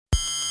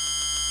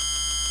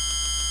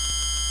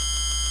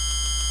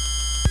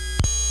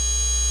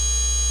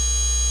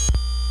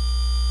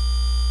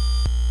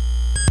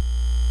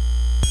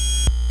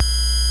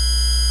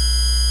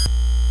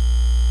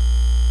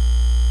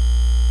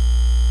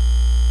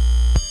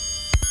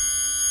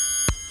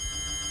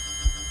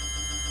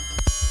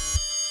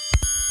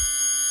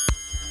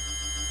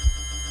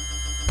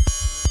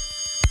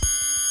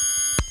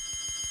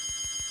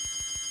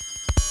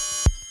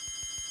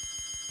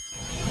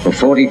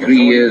43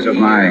 years of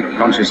my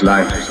conscious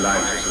life,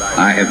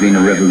 I have been a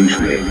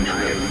revolutionary.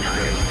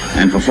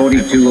 And for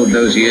 42 of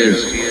those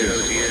years,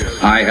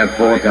 I have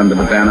fought under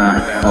the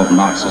banner of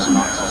Marxism.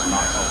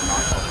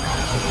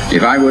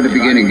 If I were to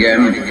begin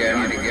again,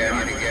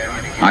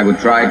 I would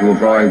try to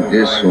avoid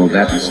this or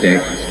that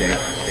mistake,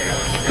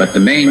 but the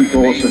main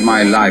course of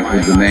my life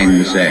would remain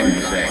the same.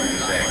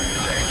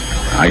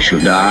 I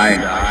should die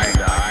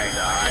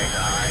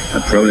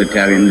a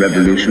proletarian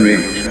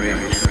revolutionary,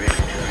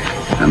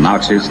 a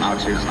Marxist,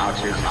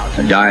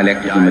 a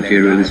dialectical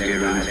materialist,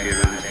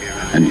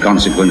 and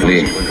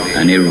consequently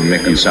an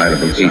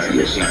irreconcilable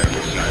atheist.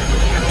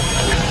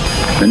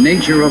 The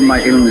nature of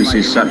my illness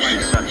is such,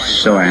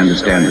 so I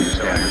understand it,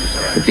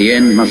 that the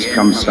end must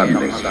come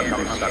suddenly,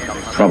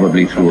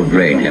 probably through a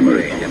brain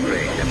hemorrhage.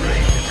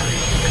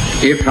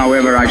 If,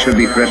 however, I should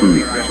be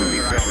threatened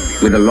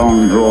with a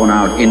long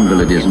drawn-out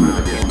invalidism,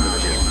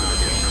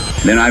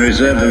 then I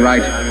reserve the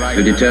right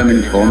to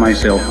determine for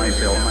myself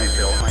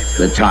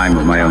the time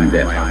of my own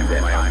death.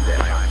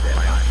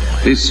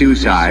 This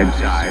suicide,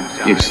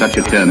 if such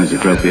a term is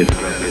appropriate,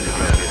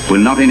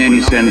 will not in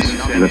any sense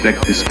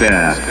reflect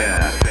despair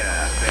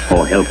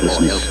or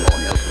helplessness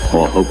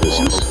or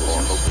hopelessness.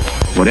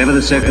 Whatever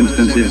the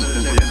circumstances,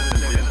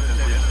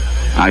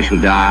 I shall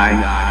die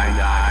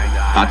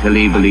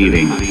utterly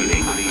believing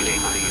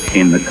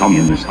in the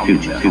communist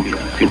future.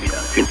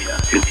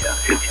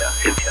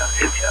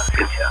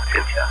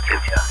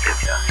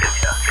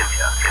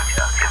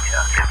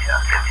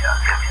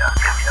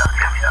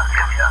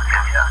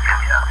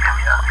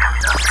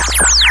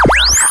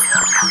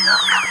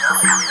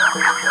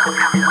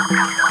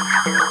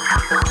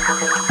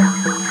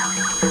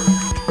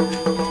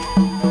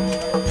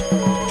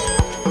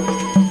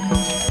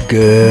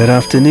 Good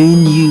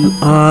afternoon, you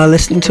are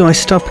listening to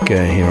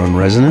Isotopica here on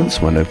Resonance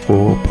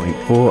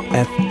 104.4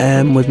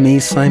 FM with me,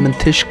 Simon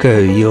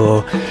Tishko,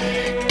 your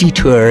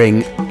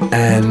detouring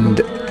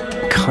and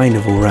kind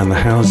of all around the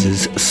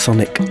houses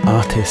sonic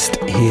artist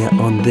here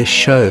on this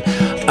show.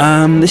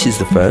 This is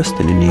the first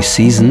in a new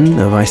season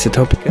of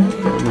Isotopica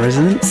here on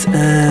Resonance,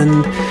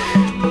 and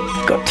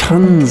got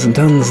tons and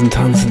tons and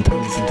tons and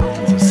tons and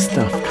tons of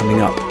stuff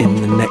coming up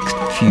in the next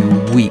few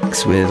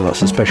weeks with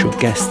lots of special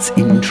guests,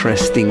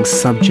 interesting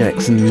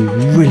subjects, and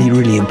really,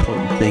 really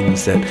important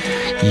things that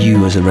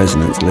you as a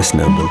Resonance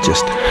listener will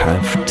just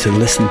have to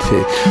listen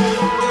to.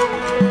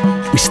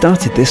 We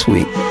started this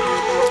week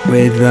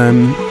with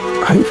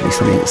hopefully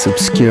something that's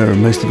obscure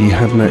and most of you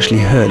haven't actually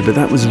heard, but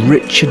that was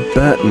Richard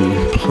Burton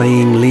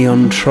playing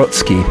Leon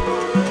Trotsky,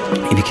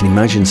 if you can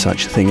imagine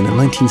such a thing, in a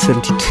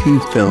 1972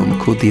 film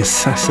called The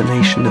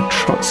Assassination of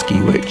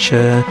Trotsky, which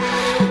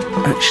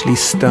actually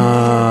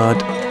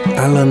starred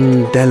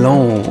Alain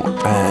Delon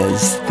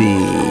as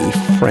the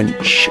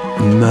French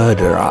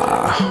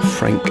murderer,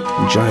 Frank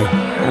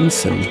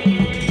Johnson,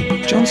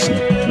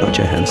 not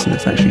Johansson,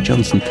 it's actually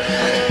Johnson.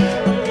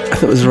 I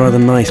thought it was a rather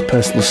nice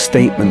personal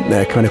statement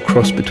there, kind of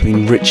cross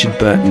between Richard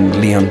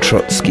Burton, Leon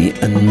Trotsky,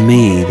 and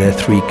me. They're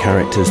three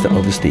characters that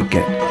obviously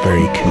get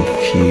very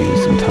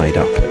confused and tied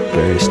up at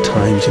various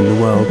times in the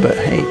world, but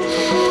hey,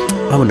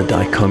 I want to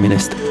die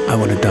communist, I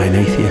want to die an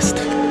atheist,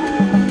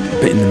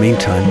 but in the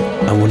meantime,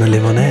 I want to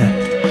live on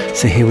air.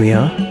 So here we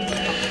are,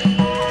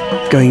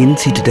 going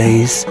into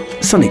today's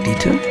Sonic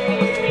Detour.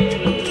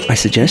 I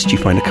suggest you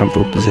find a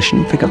comfortable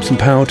position, pick up some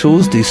power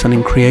tools, do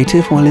something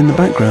creative, while in the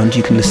background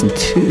you can listen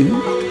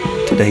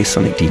to today's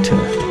Sonic Detour.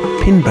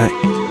 Pin back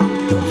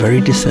your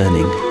very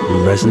discerning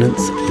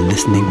Resonance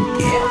listening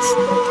ears.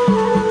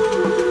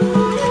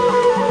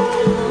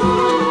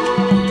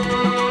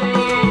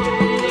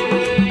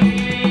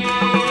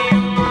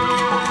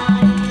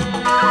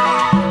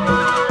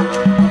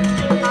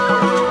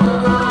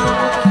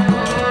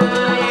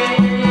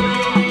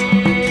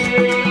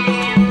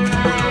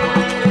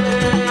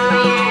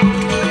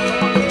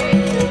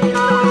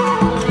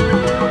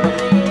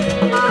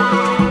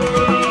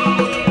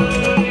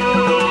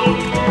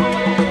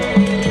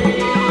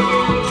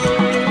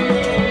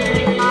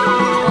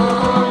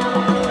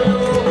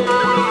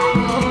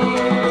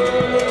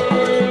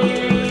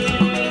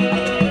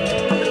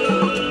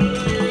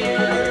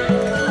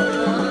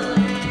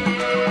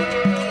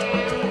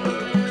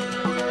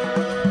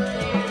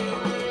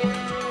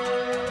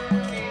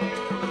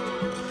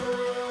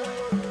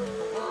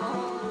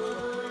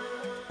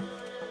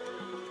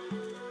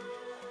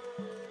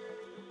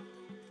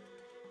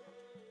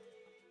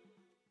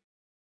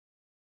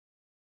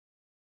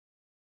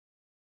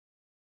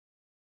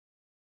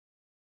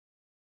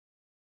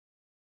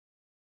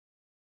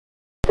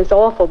 This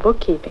awful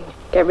bookkeeping.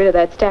 Get rid of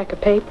that stack of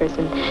papers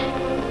and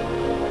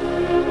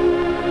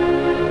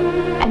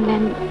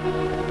then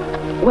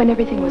when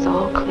everything was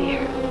all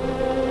clear,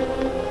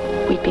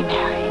 we'd be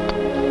married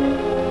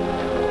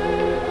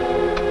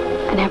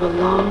and have a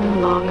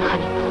long, long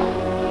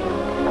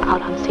honeymoon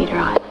out on Cedar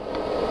Island.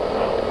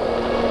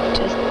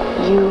 Just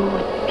you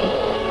and me.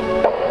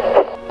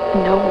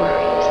 No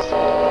worries.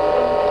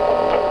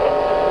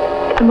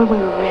 And when we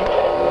were ready,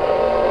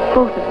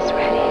 both of us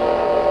ready,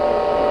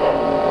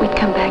 we'd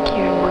come back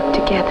here and work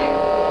together.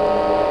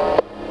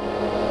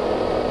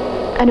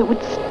 And it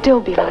would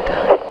still be like a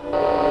hunt.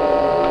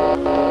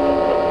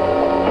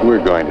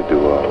 We're going to do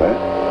all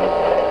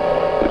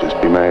that. We'll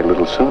just be married a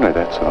little sooner,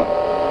 that's all.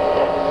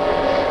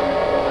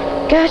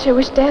 Gosh, I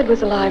wish Dad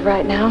was alive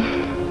right now.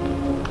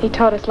 He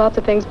taught us lots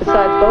of things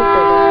besides boat building.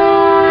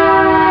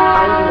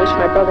 I even wish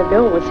my brother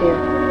Bill was here.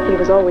 He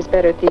was always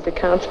better at these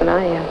accounts than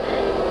I am.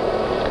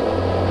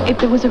 If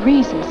there was a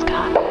reason,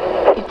 Scott,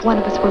 if one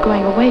of us were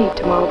going away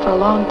tomorrow for a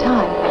long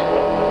time.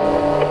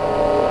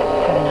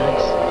 How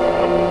nice.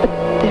 But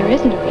there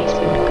isn't a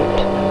reason. Good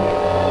to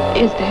know.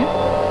 Is there?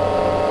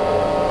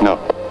 No.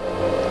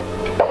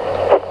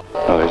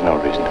 No, there's no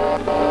reason.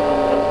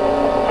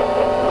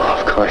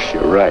 Of course,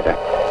 you're right.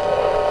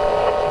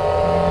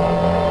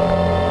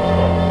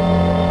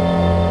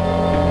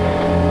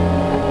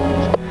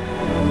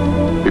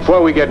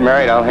 Before we get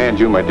married, I'll hand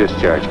you my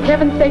discharge. For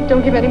heaven's sake,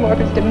 don't give any more of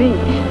this to me.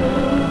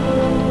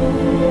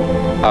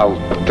 I'll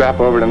drop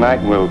over tonight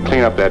and we'll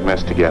clean up that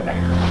mess together.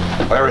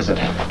 Where is it?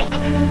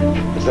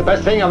 It's the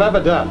best thing I've ever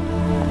done.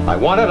 I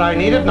want it, I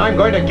need it, and I'm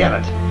going to get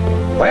it.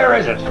 Where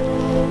is it?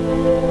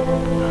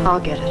 I'll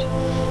get it.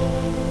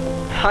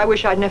 I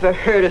wish I'd never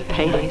heard of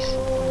Hades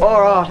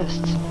or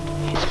artists.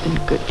 It's been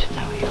good to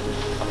know you.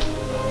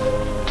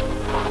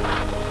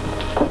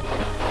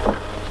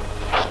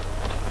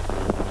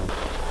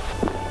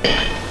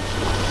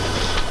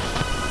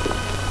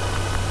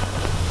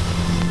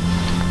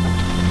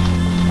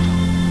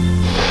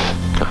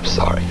 I'm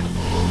sorry. I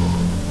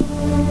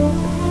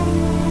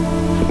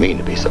didn't mean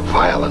to be so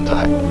violent.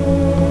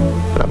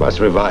 But I must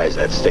revise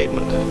that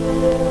statement.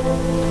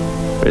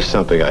 There's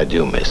something I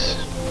do miss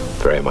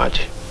very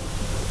much.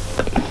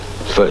 That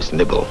first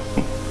nibble.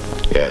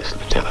 Yes,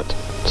 Lieutenant.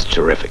 It's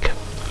terrific.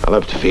 I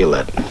love to feel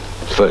that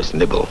first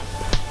nibble.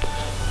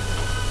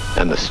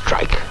 And the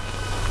strike.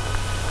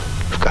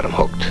 You've got him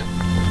hooked.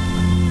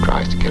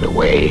 Tries to get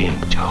away,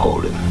 but you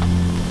hold him.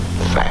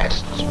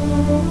 Fast,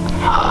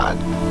 hard,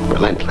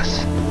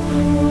 relentless.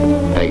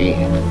 Peggy,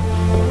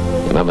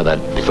 remember that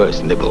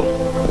first nibble?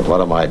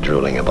 What am I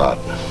drooling about?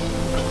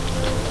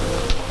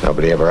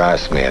 Nobody ever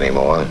asks me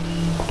anymore.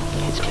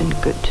 It's been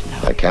good to know.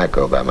 I can't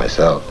go by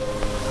myself.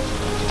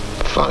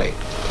 Funny.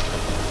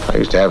 I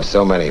used to have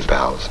so many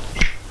pals.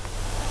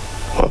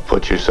 Well,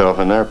 put yourself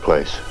in their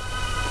place.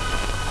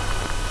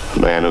 A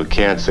man who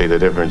can't see the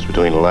difference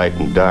between light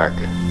and dark.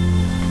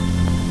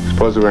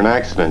 Suppose there were an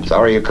accident.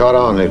 Sorry you caught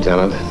on,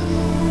 Lieutenant.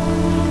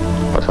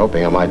 I was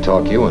hoping I might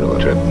talk you into a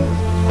trip.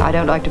 I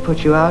don't like to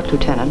put you out,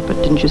 Lieutenant, but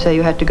didn't you say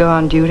you had to go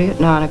on duty at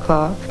 9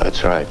 o'clock?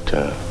 That's right.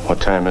 What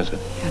time is it?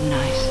 You're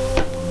nice.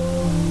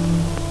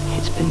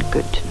 It's been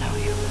good to know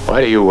you. Why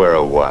do you wear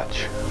a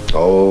watch?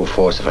 Oh,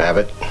 force of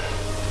habit.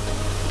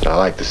 I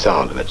like the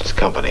sound of it. It's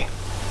company.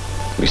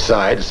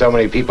 Besides, so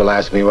many people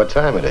ask me what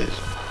time it is.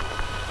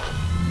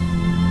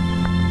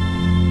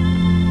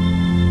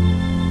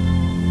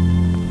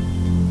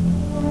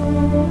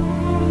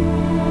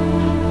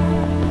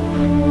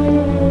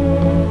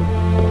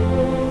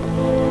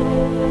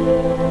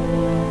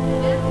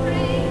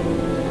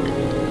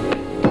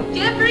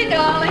 Jeffrey,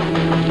 darling.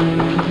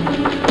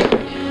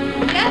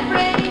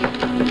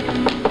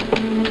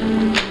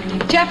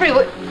 Jeffrey,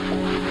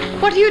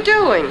 what are you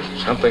doing?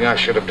 Something I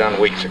should have done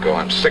weeks ago.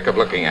 I'm sick of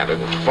looking at it.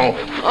 It's phony.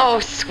 Oh,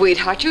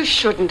 sweetheart, you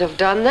shouldn't have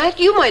done that.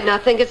 You might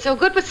not think it's so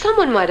good, but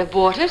someone might have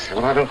bought it.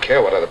 Well, I don't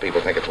care what other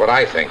people think. It's what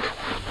I think.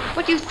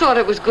 But you thought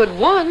it was good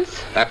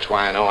once. That's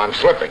why I know I'm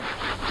slipping.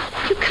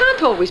 You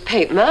can't always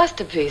paint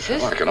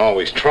masterpieces. Well, I can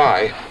always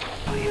try.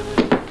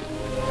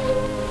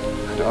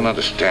 I don't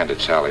understand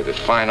it, Sally. This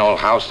fine old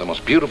house, the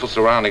most beautiful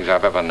surroundings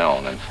I've ever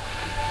known. And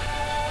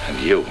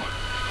you.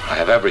 I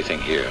have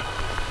everything here.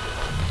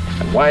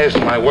 And why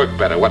isn't my work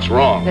better? What's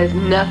wrong? There's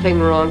nothing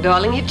wrong,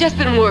 darling. You've just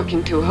been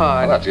working too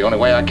hard. Well, that's the only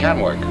way I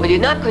can work. Well, you're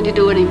not going to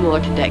do any more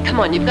today.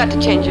 Come on, you've got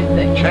to change your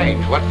thing.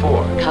 Change? What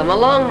for? Come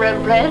along,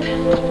 Rembrandt.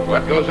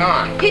 What goes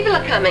on? People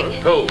are coming.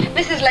 Who?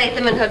 Mrs.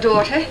 Latham and her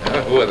daughter.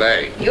 Who are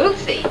they? You'll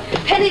see.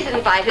 Penny's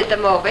invited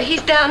them over.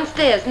 He's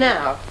downstairs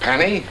now.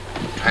 Penny?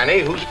 Penny?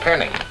 Who's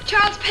Penny?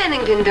 Charles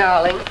Pennington,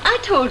 darling. I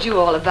told you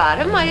all about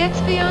him, my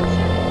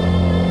ex-fiancé.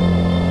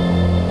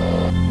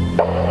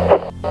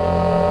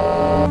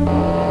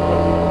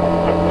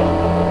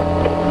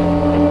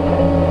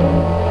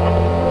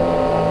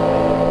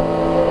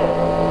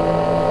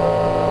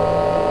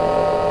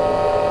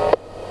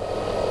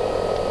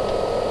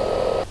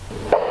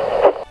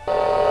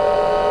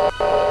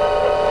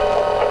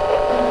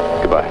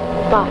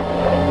 Bye.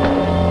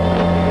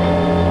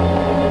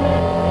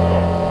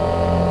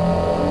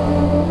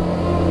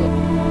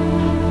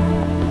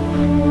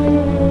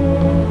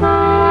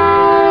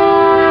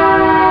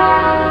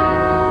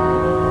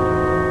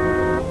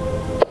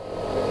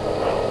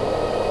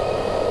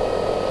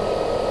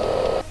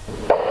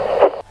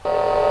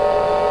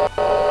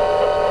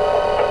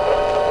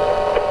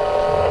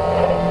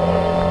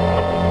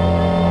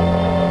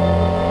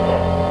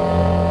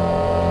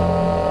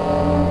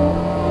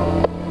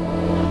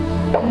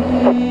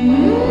 Mm-hmm.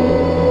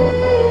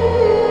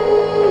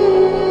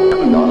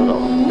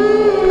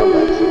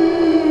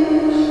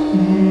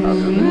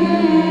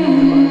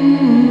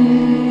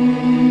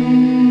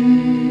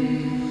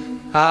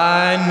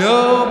 I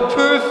know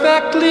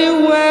perfectly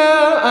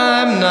well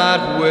I'm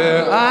not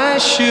where I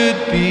should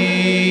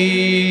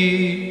be.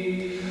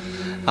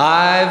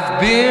 I've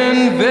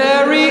been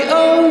very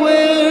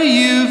aware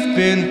you've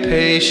been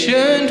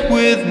patient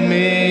with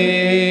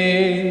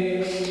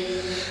me.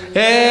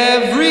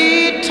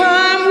 Every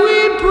time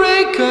we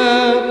break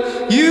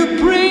up, you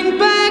bring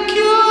back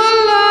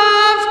your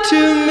love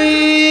to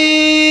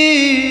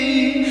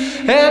me.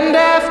 And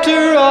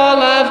after all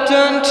I've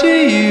done to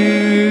you,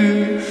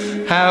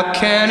 how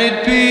can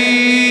it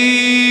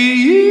be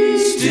you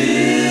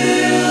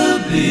still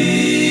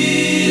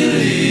believe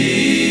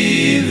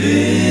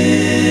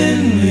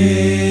in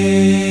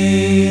me?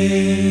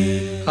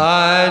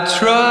 I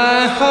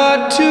try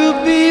hard to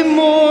be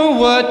more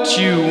what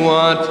you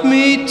want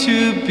me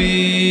to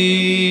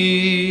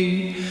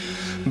be,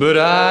 but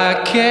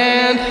I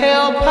can't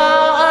help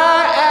how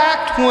I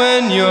act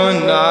when you're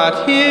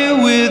not here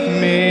with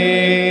me.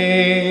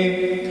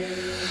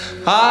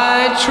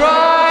 I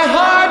try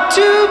hard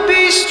to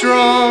be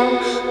strong,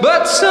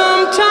 but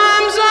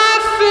sometimes I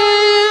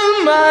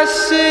feel my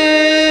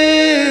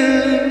sin.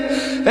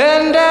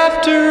 And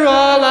after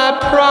all I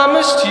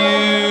promised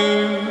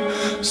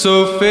you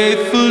so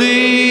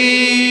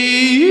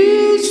faithfully,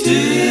 you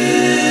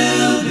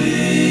still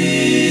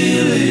believe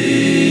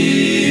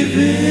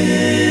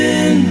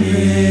in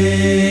me.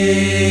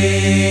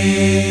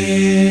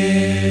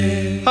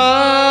 I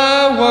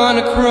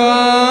wanna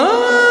cry.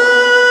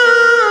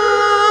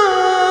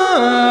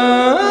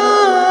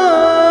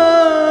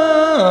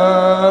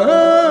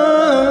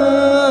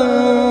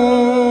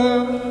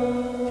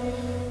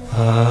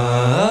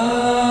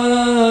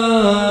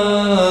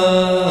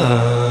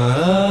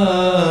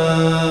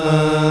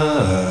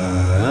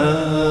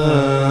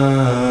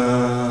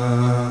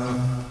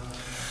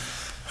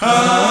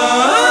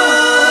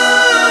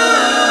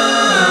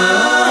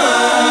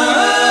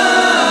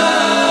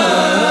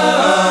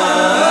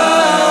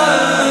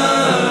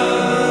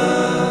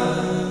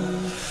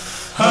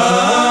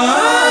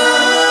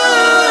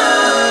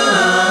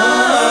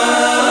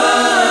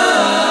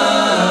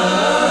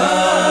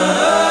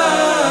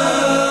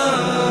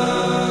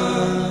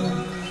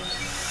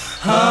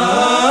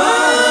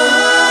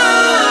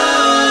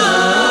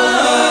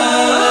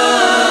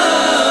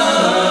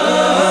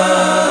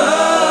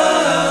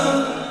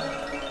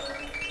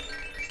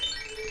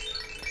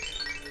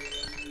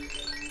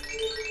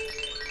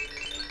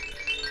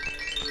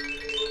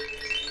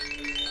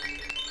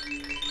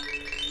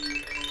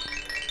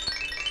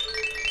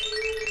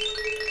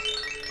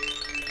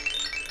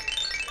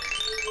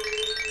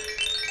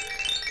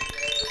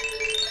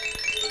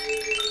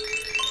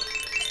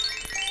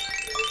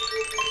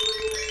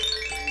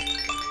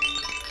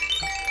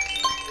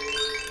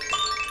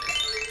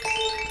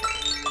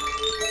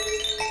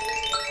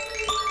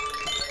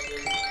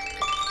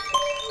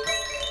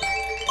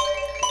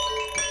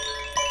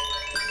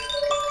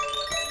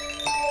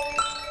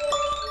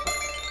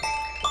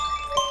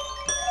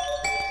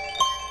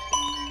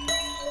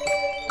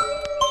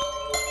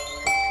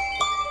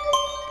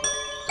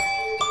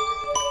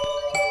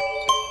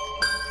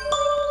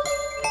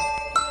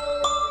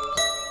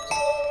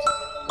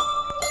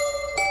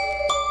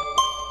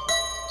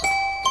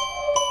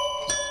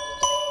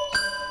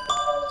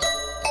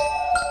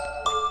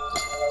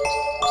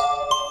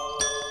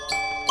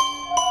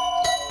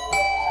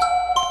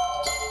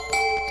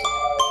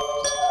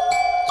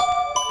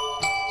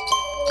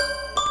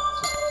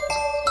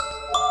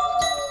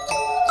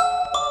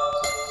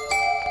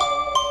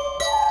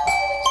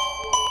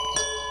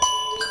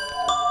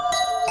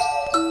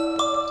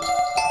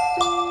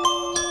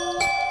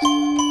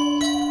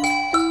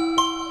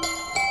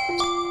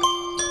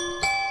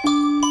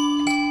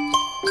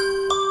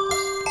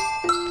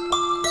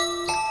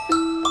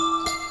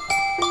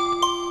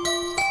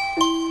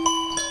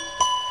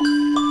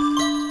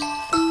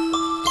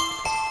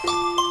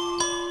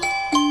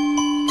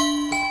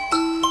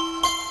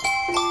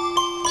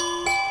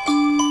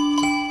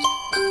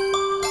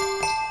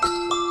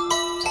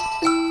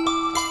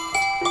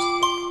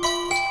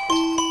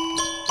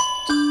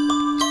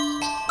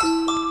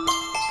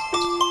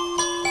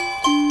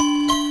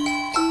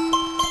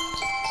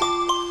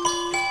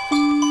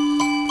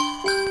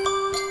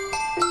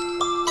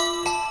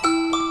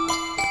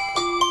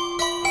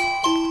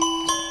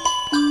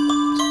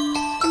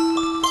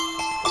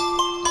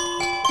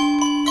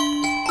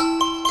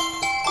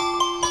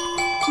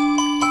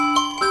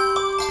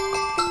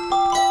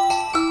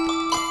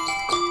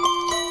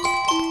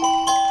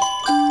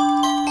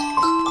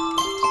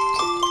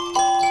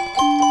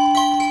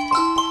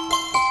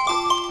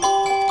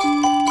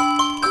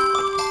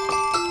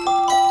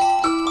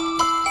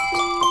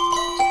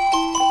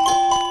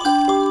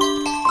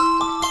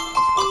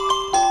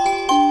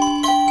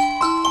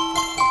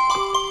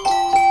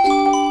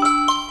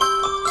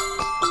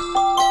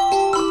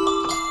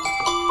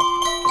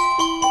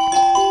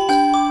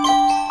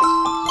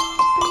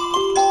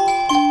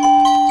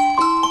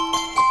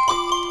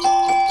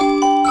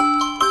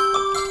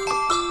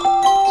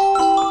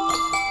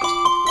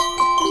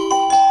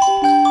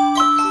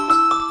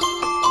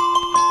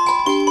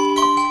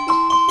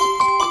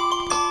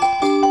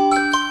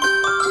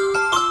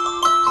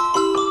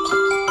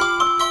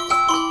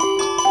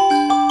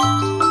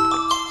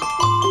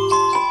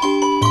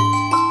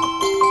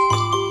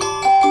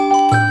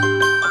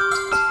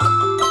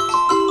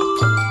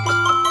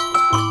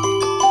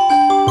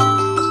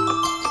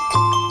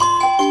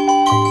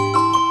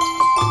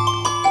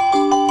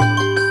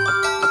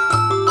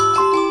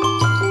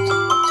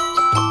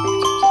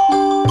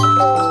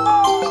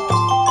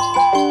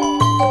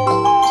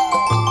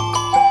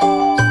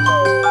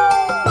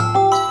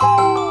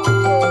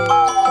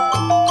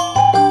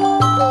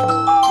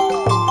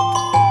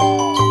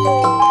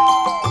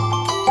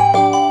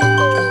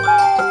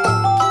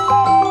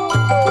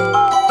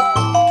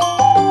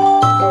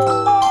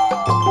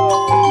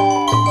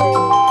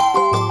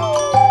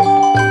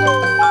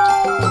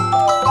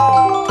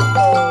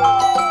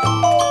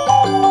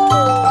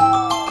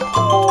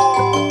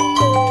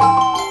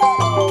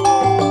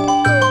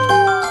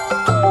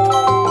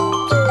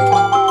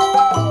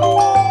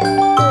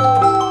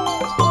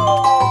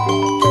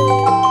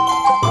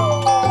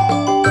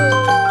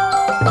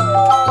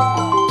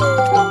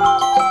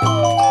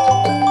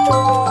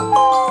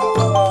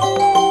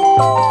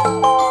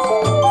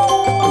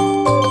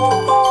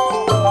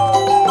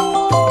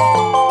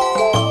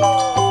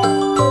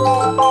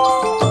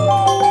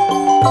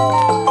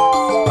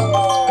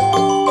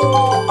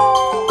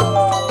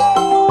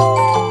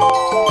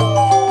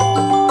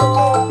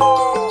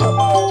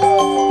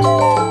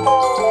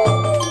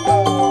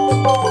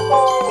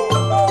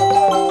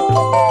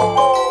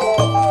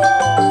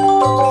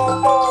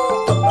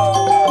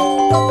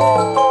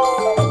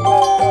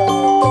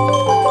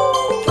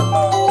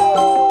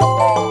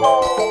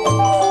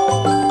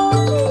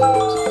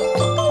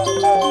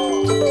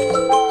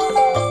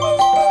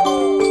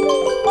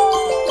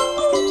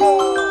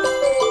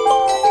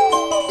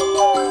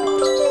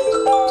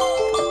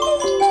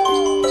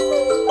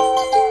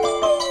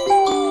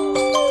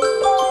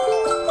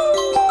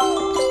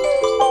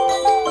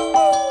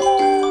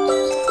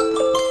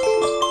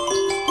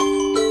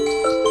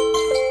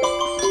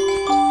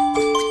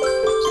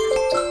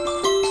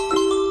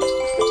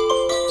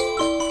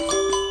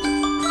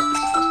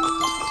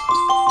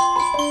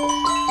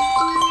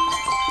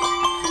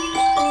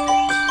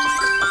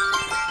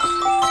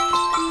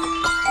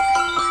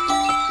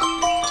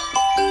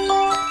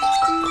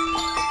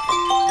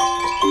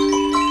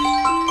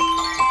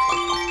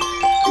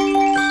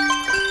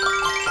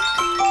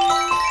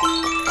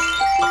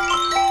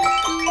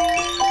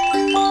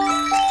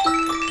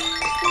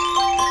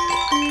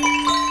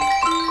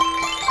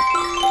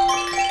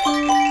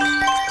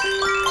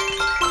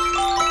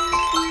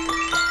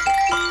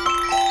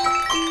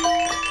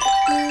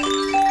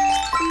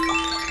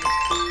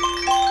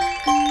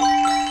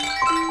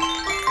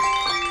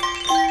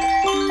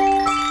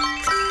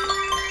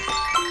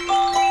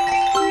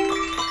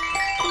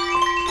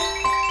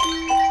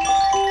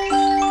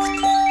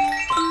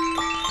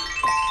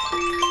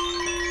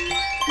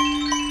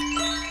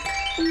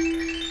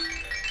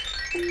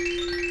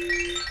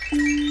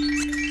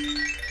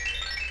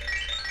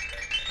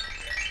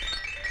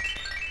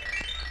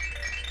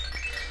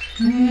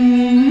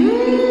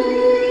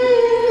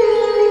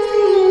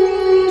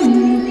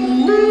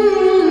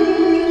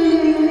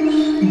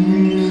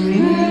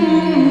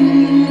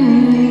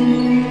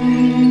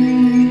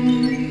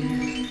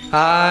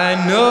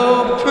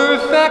 know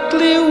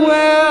perfectly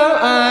well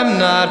I'm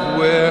not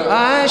where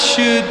I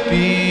should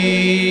be.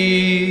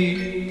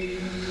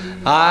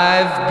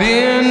 I've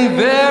been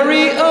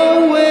very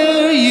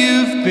aware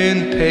you've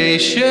been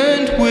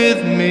patient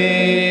with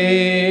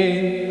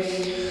me.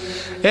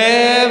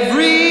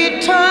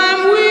 Every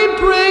time we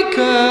break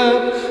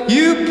up,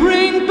 you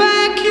bring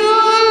back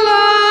your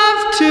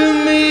love to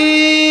me.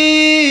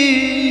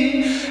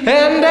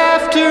 And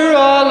after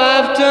all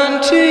I've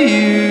done to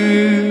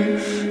you,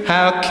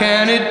 how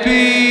can it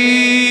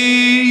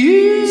be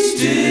you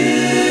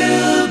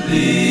still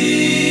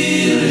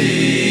believe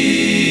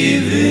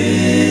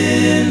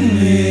in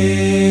me?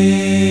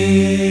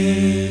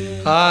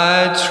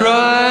 I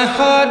try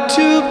hard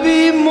to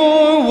be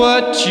more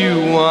what you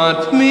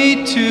want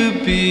me to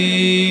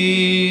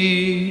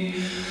be,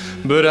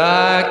 but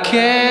I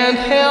can't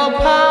help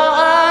how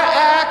I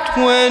act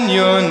when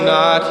you're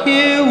not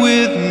here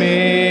with me.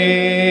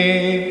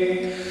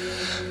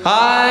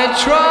 I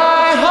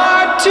try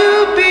hard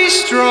to be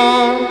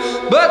strong,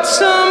 but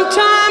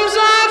sometimes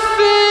I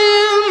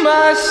feel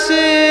my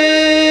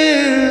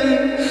sin.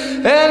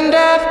 And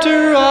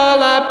after all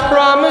I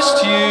promised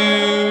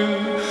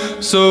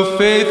you so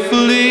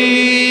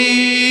faithfully,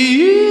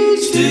 you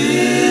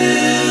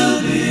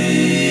still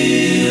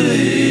believe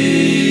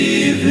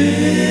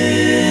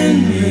in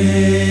me.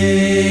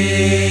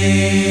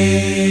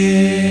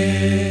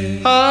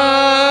 I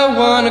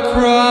wanna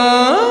cry.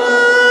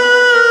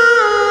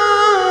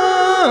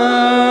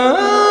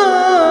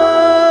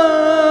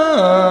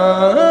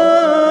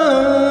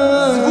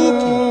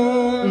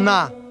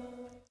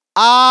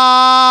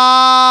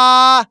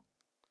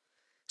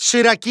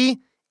 Широки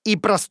и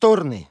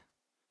просторны.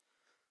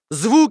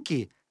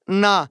 Звуки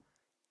на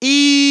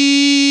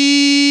 «и»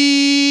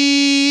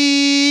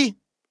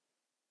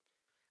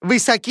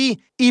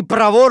 высоки и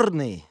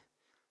проворны.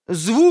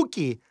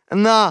 Звуки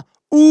на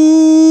 «у»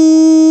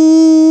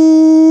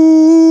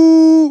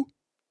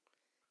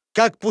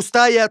 как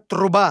пустая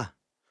труба.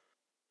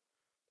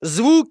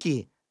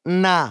 Звуки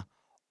на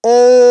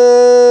 «о»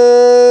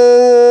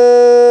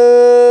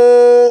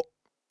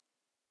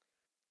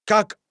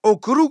 как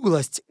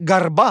округлость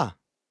горба.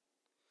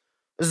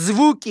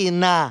 Звуки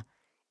на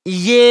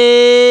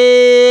 «е»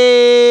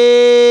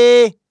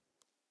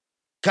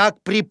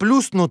 как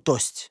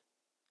приплюснутость.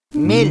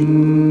 Мель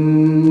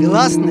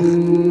гласных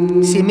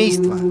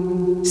семейства,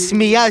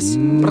 смеясь,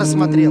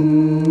 просмотрел.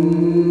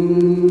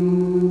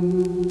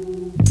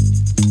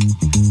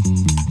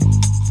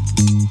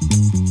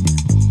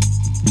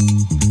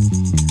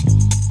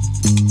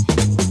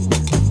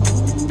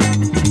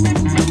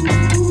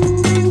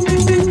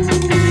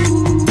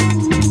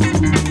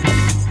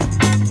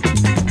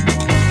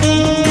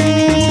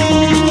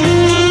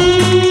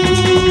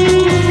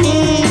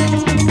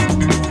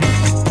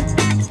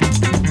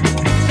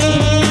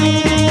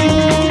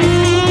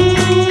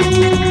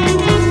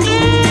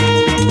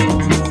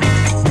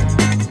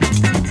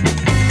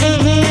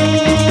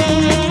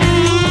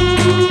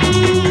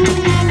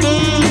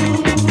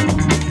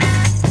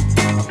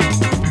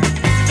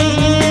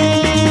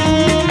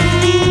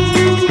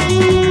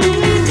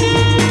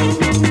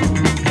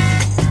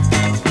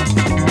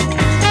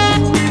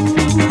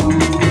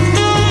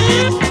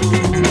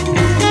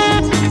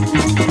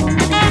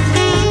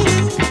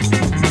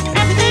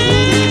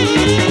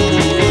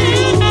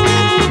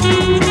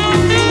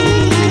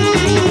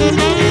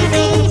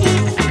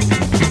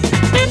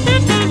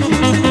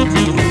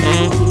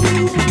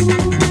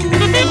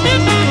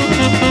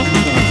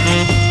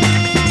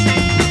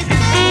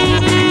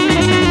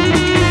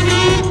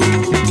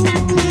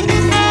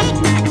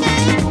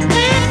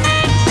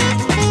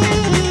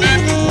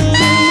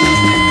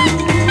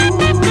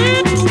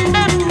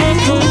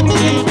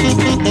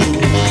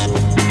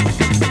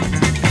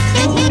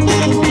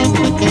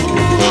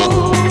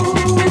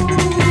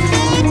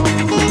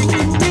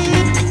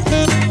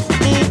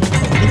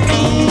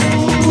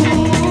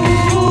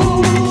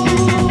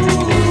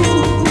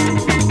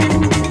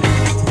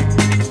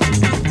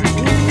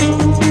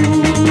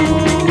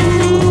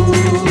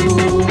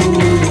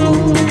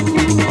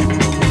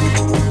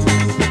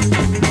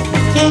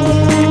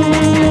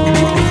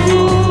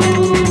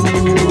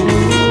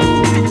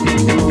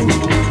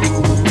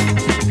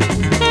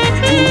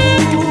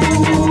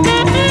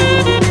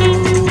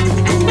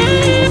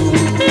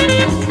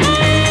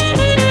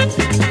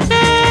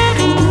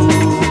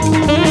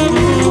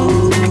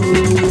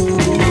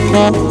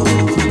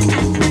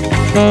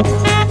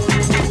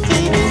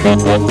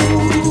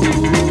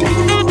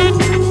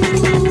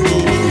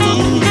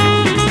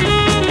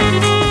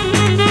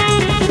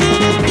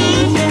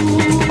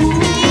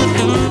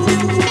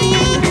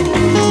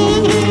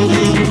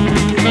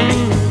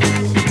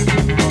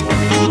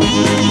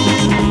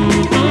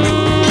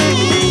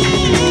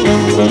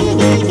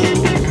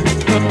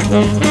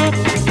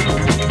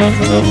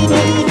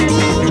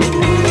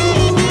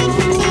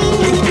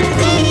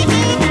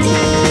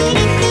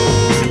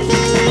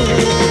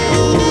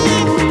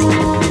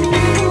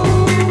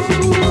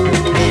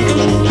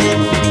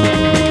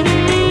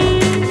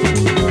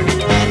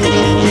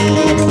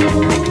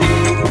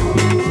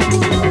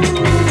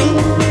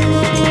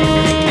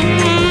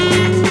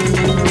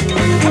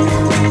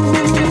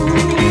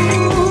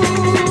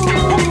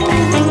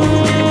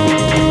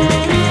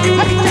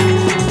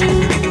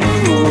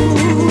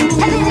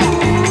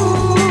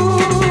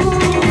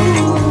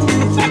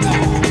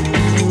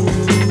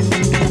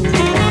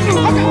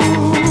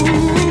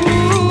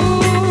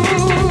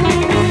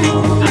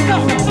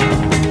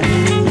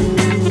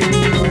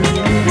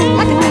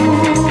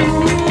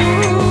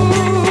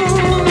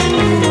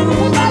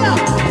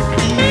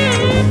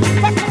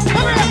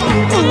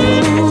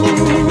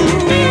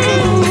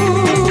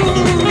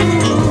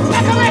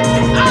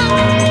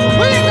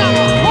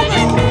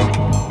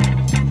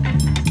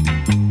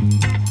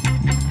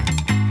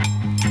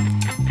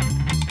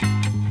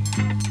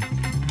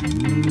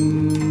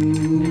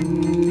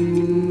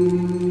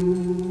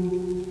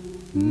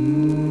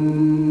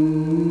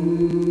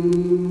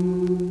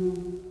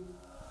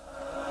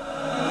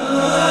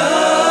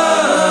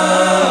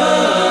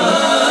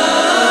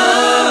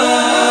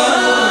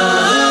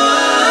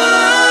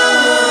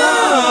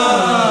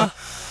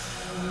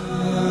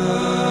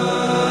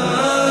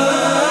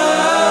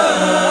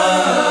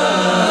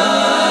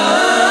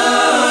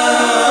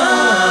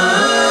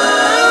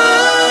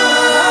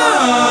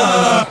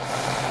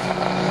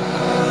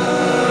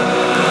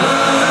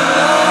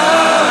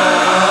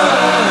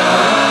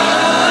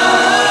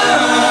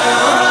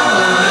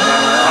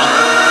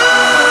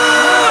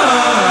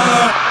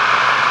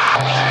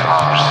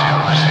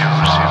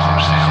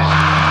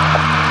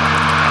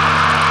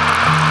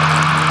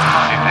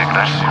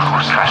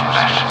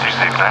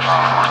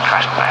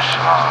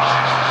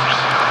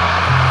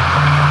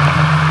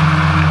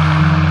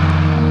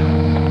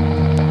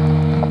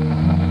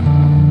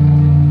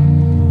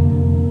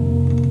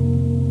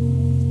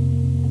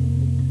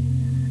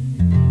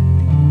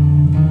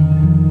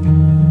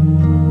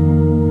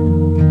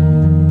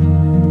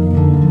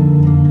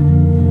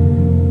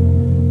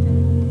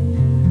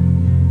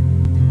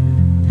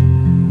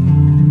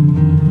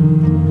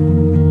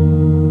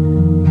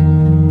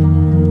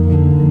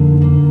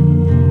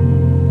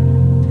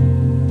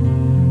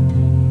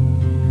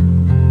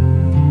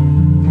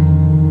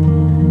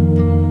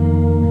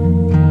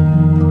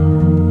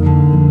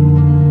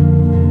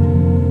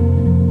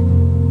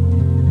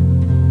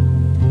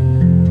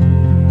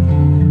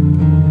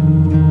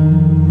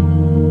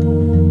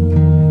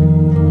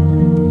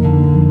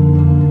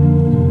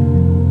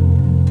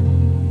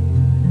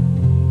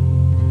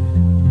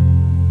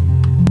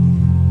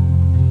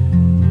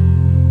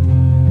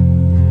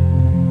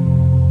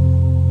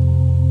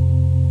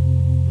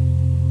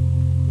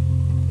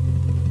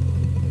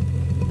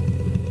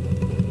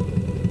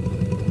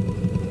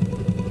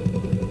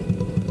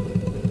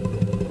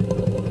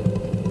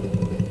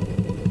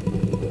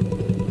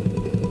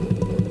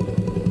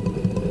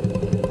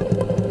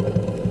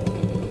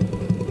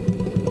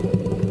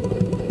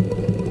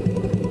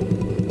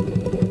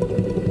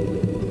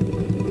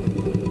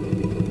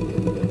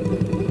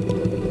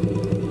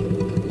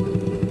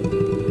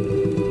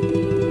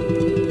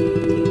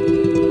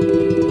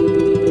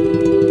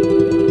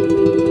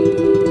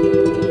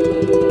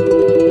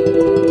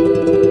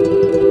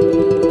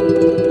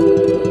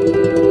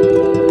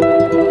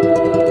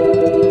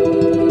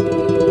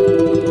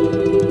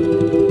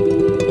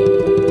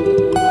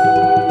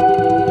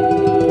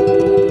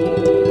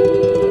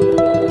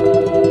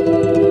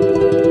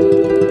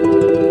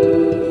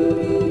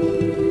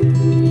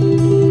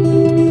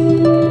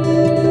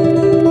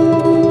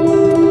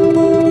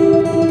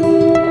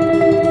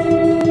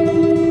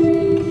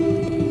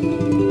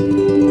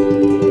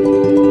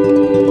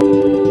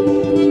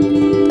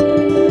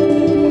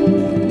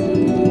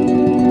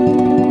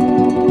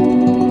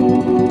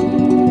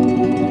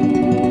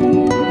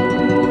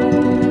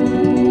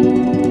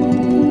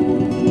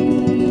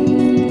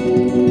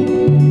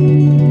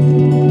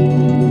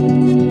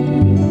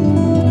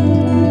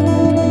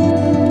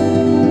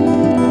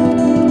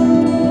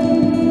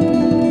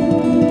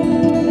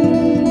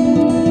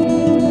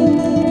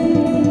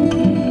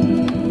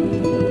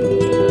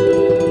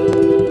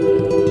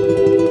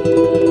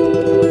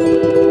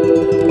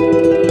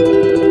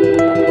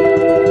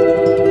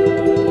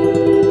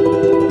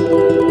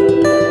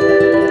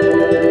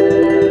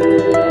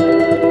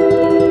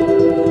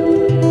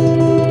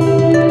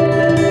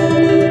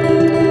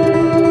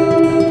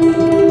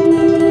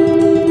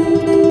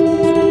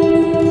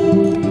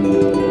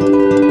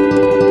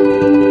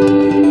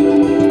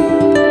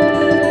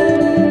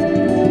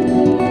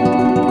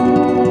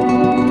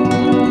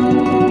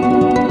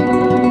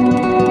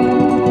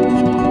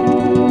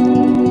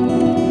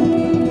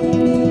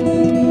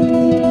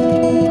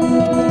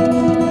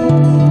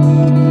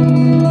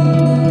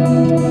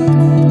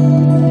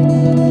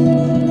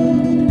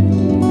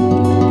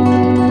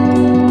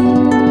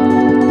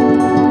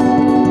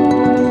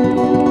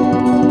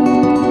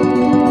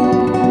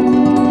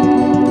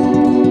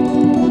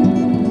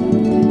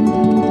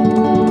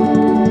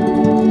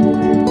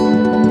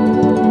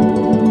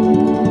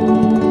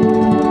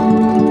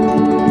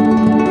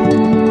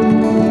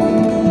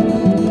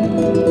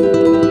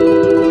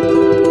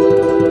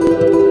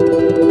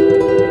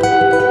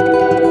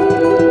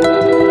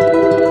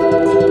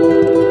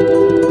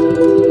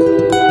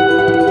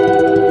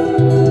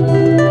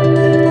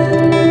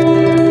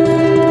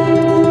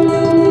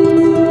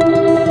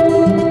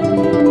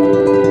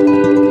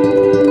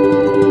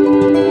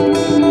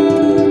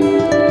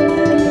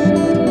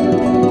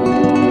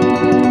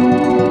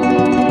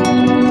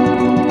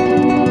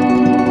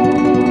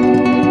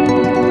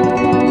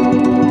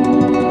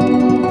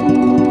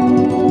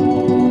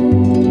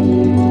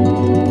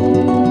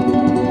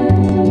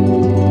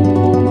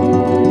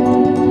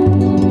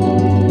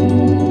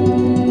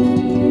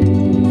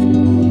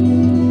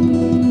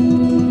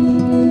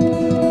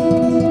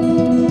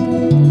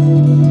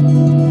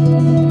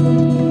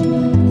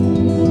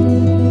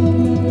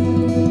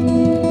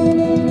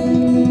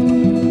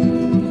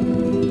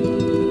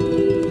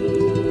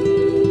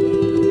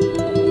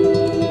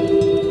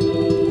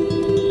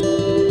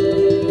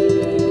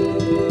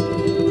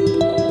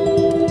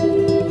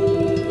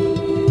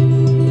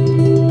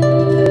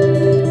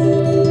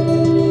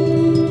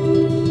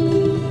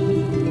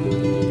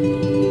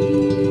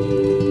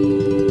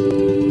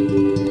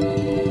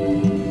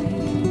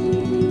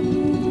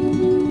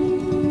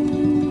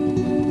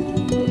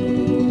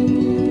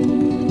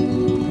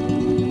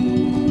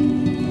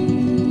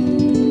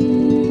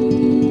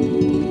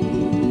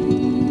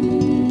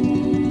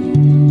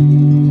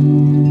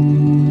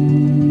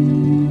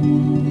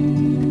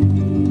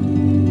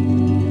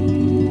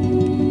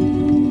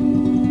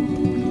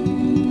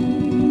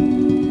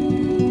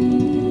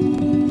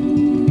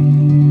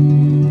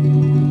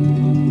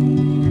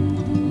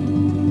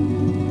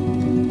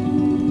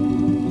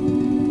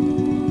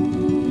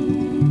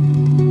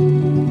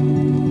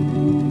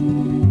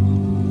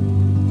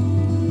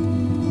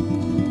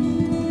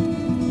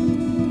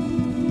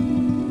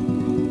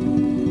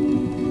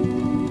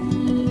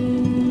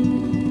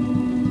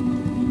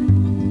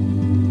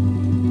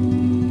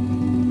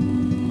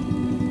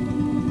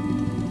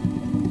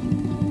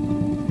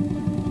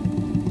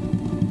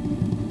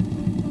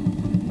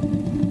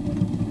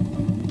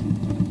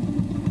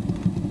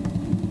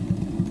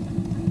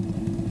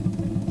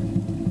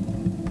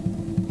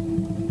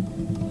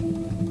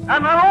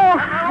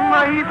 нарочно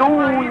иду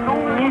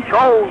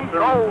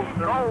нечестно,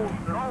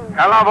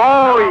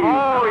 головой,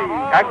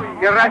 как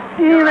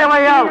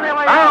керосиновая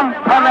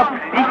лампа на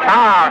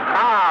плечах,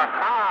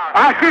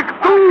 ваших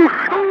душ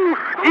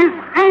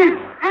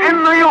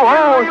естественную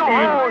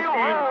осень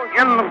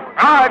не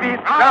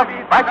нравится в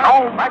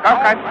потемках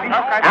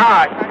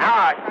освещать,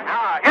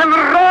 не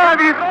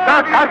нравится,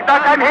 когда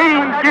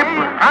каменьки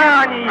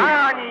брани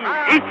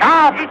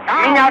летят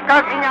меня,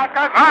 как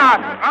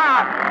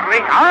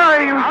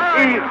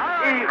рыгающие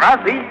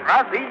разы.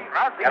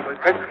 Я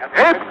только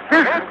крепче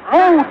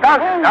жму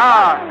тогда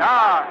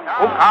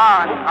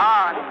руками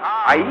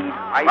моих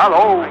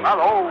голов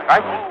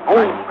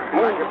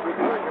косьму.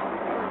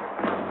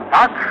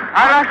 Так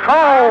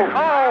хорошо,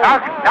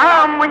 когда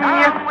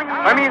мне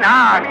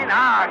вспоминать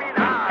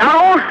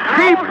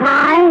заросший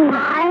пруд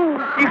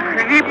и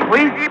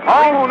хлипы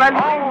полноль,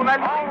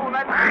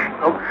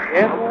 что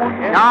все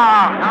дня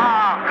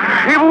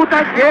живут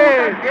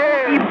отец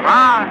и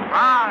мать,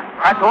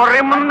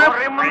 которым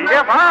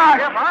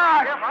наплевать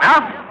на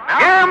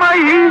все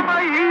мои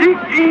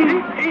стихи,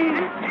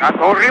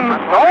 которым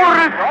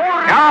дорог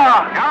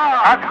я,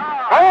 как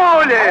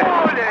поле,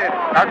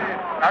 как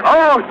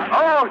ночь,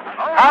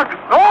 как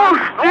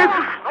дождик,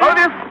 что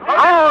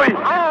весной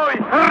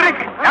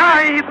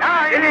рыхляет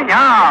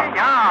зеленя.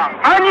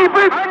 Они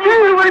бы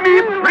силами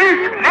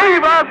пришли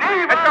вас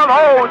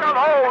заколоть,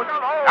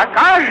 а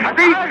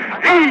каждый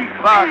крик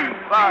ваш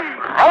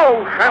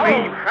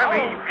брошенный в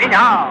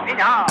меня.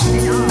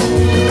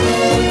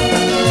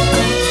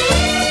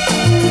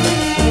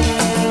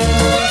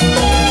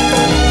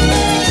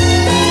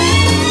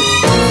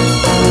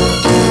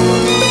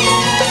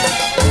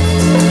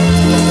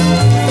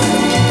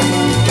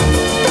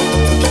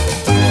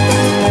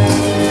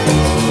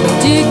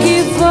 De que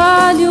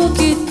vale o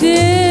que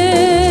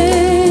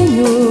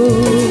tenho?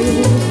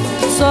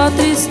 Só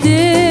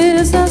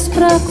tristezas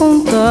pra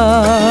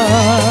contar.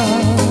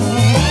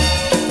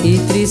 E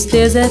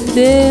tristeza é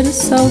ter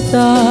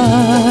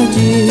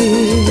saudade.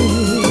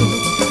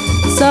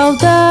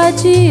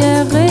 Saudade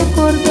é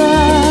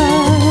recordar.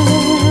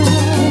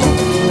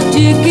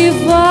 De que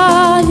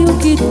vale o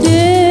que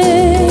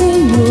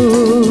tenho?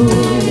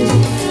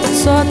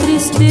 Só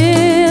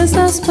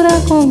tristezas pra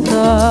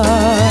contar.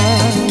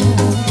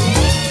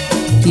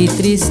 Que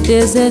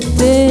tristeza é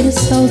ter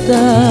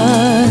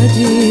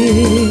saudade.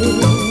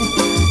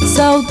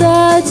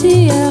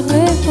 Saudade é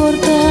recordar.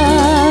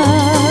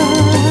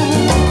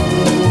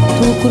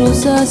 Tu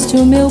cruzaste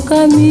o meu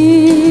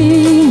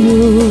caminho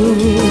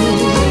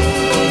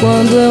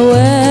quando eu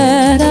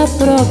era a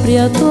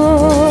própria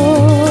dor.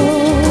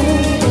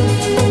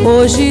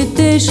 Hoje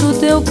deixo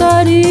teu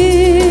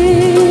carinho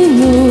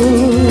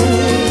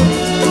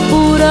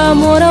por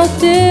amor ao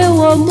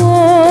teu amor.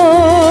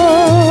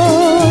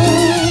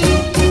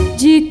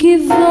 De que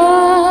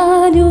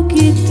vale o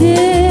que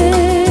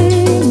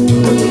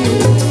tenho?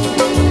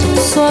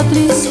 Só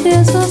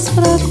tristezas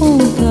pra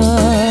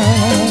contar.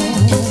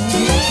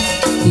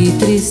 E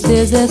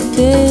tristeza é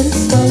ter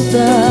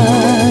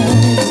saudade.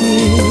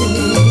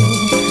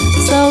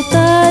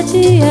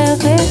 Saudade é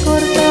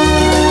recordar.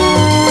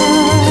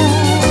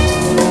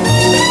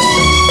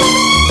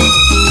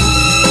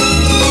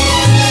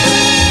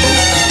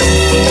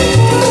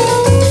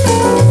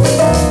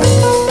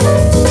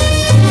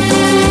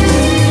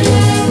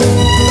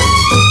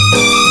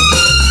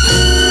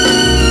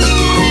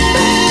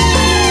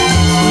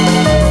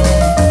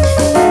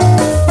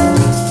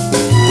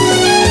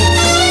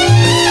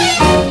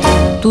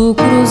 Tu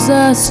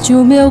cruzaste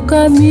o meu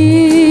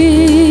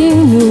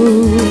caminho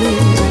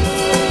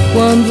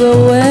quando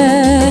eu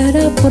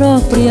era a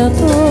própria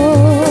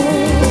dor.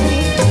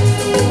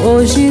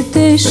 Hoje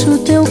deixo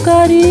teu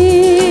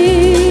carinho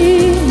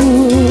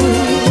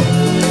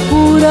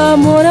por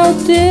amor ao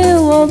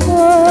teu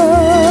amor.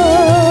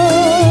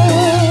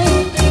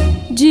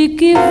 De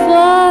que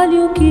vale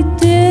o que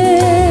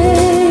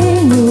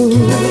tenho?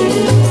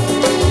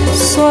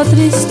 Só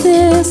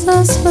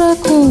tristezas pra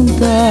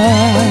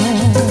contar.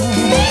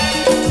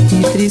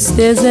 Que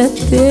tristeza é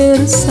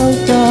ter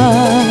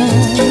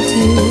saudade.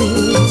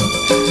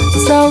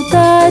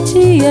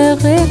 Saudade é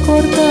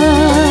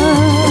recordar.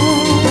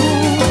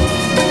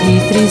 Que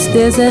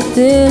tristeza é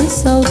ter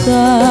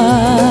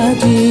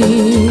saudade.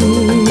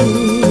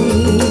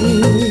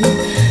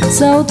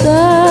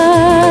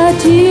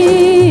 Saudade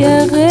é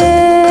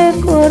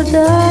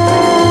recordar.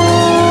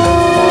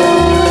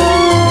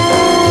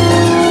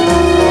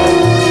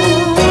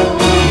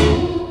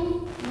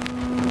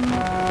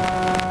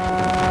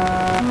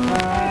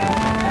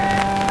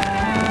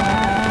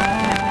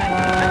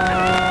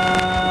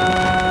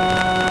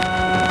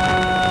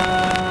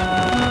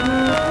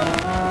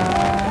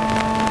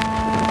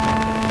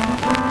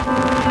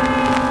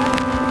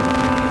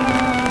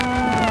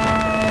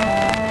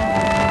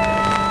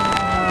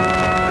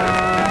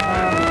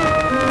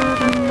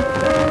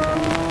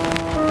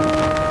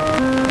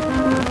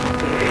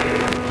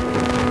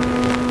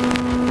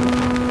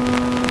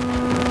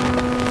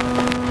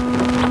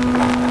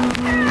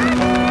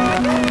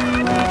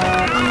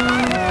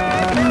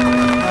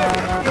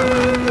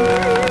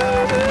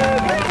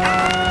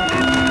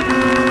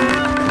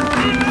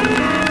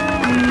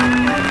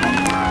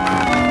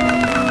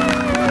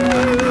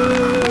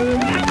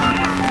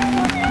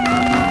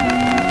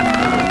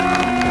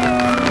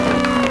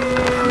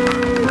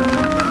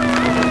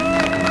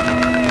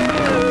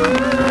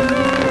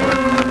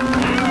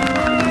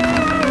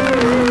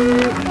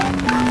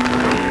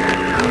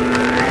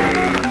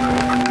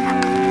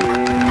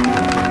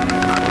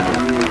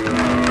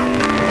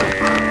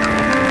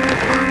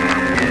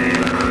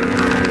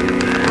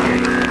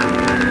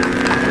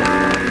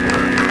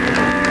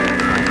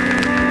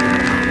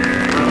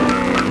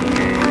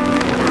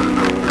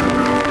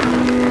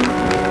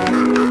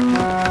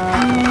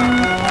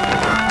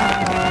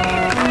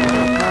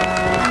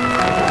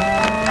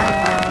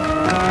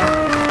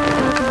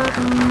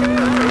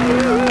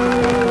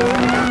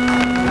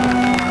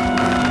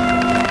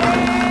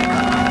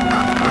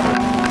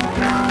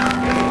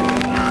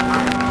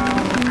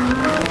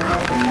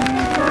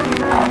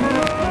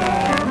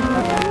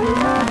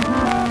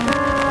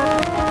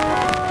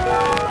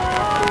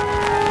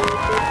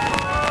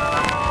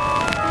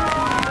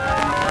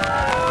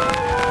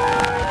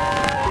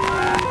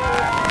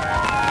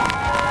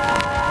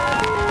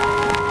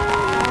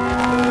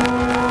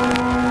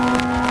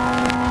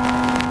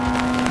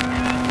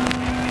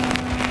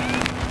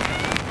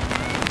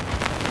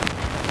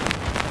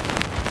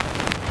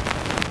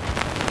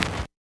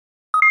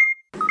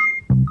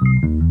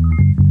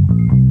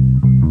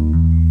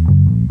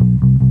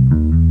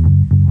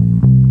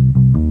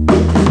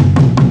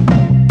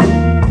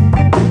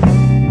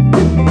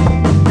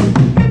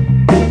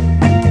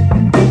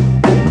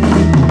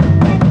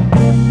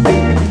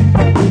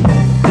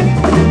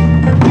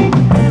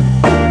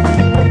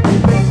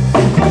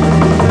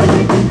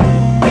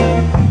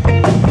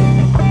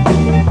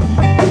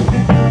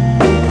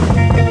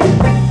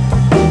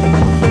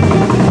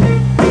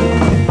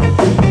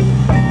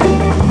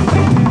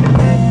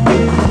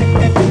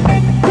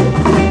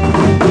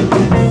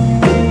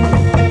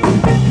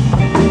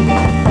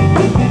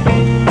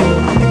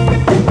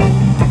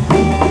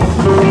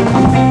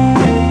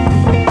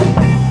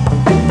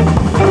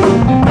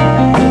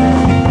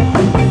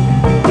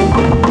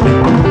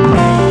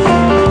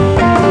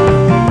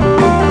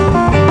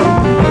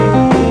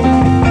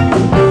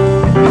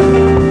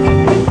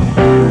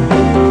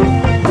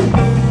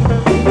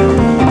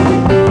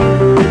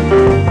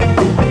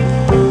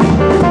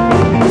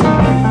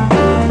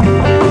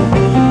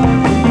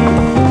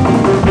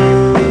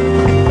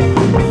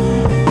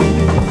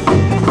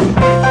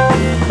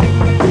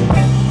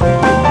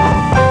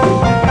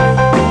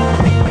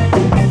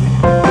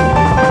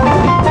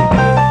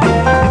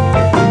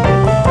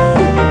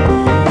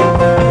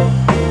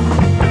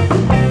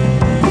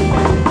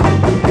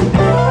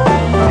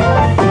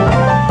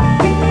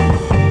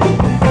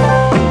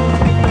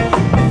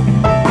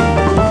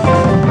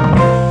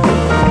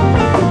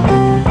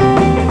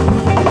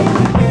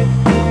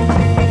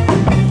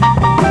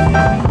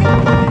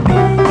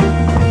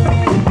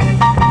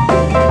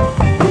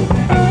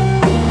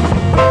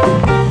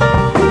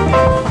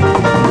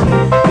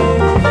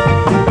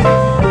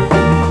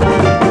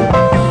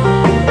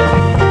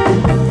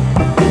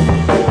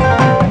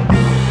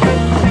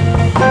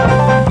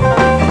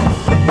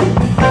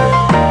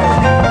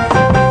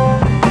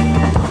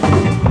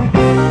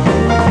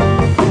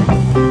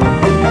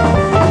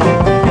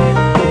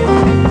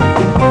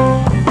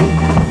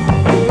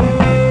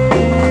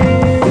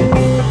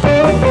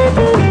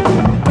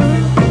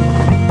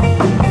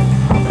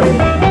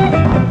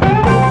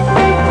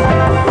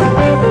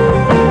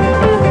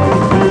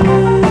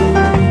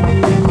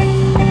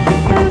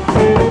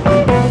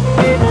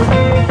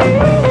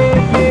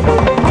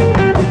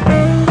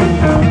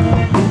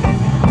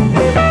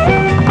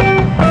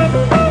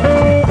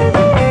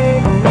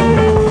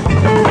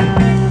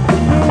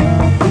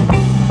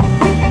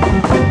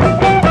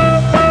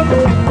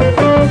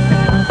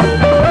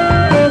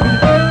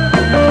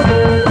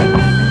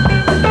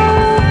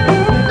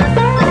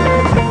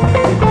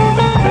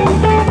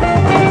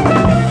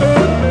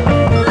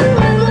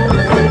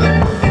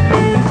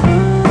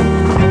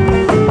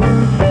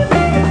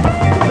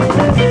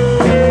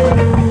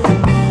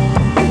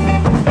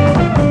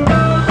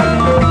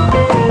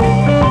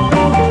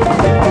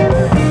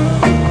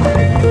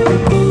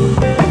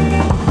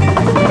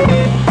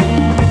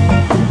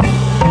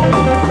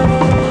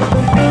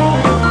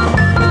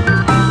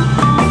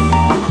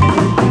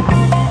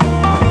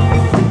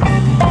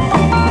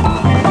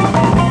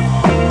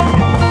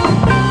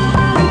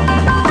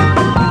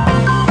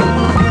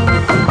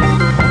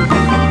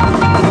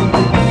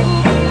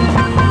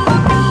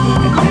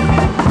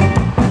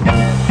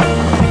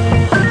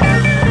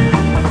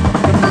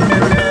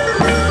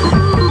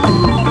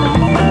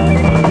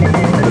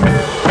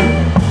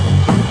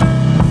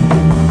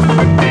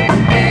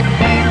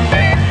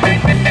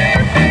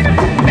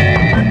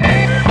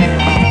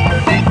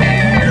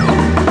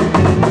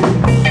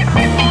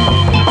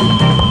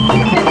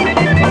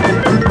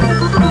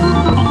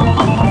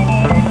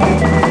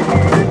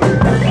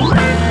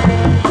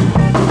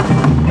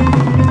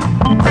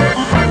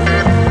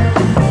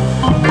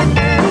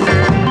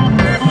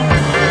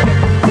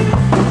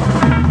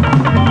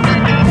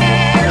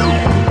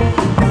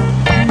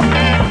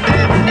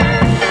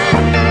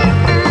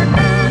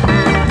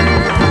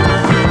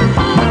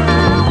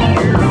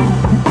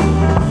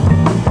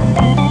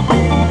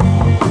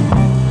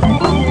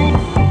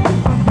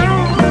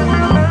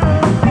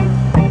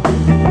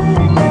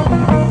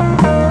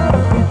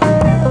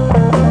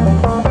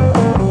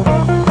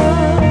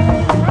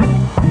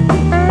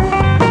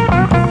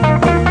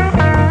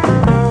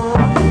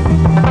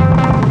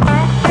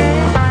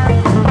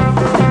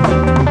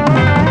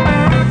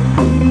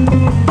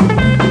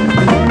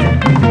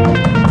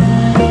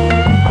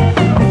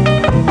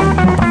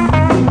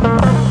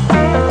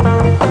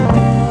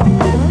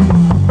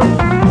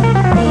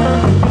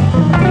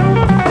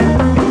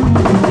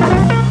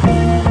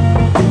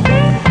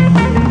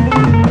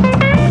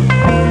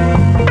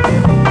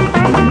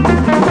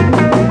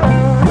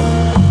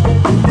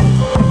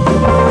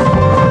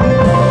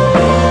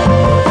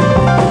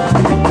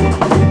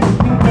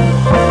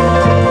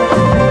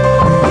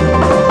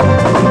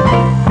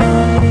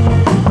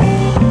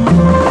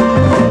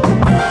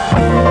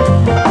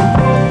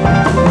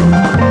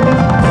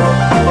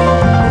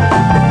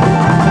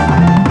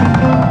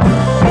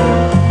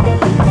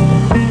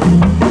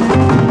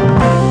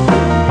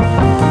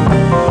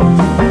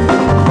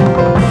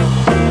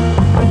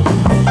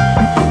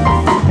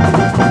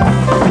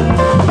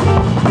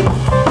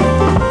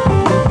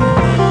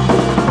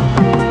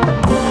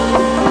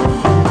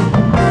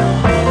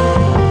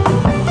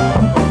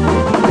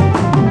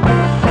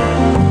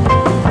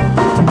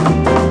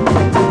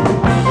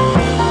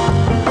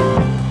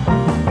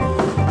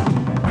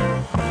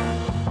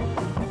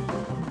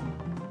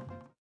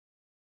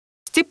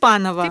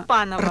 Степанова,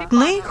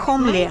 ртны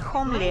хомле.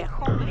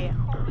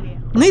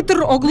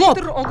 Нытр оглот,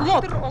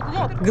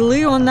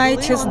 глыонай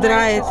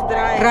чездрает,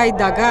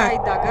 райдагар,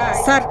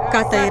 сар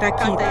катай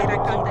ракит.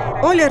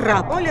 Оле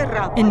раб,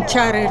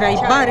 энчары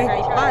райбары,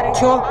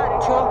 чо,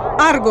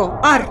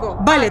 арго,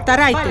 бале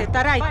тарайте.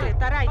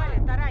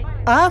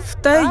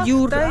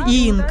 Автоюр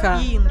инка,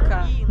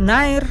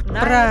 найр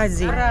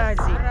прази,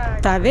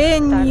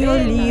 тавеньо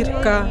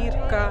лирка,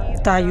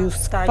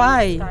 таюс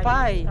фай,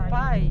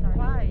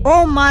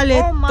 о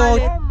мале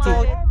тотти,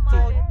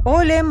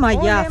 оле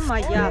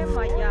маяфти,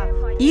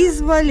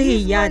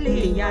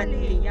 извалияти,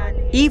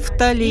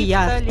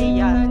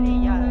 ифталияти,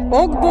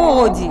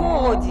 огбооди,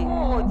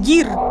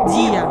 гир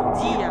дия,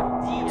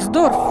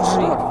 здорф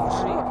жир,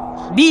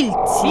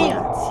 бильтия.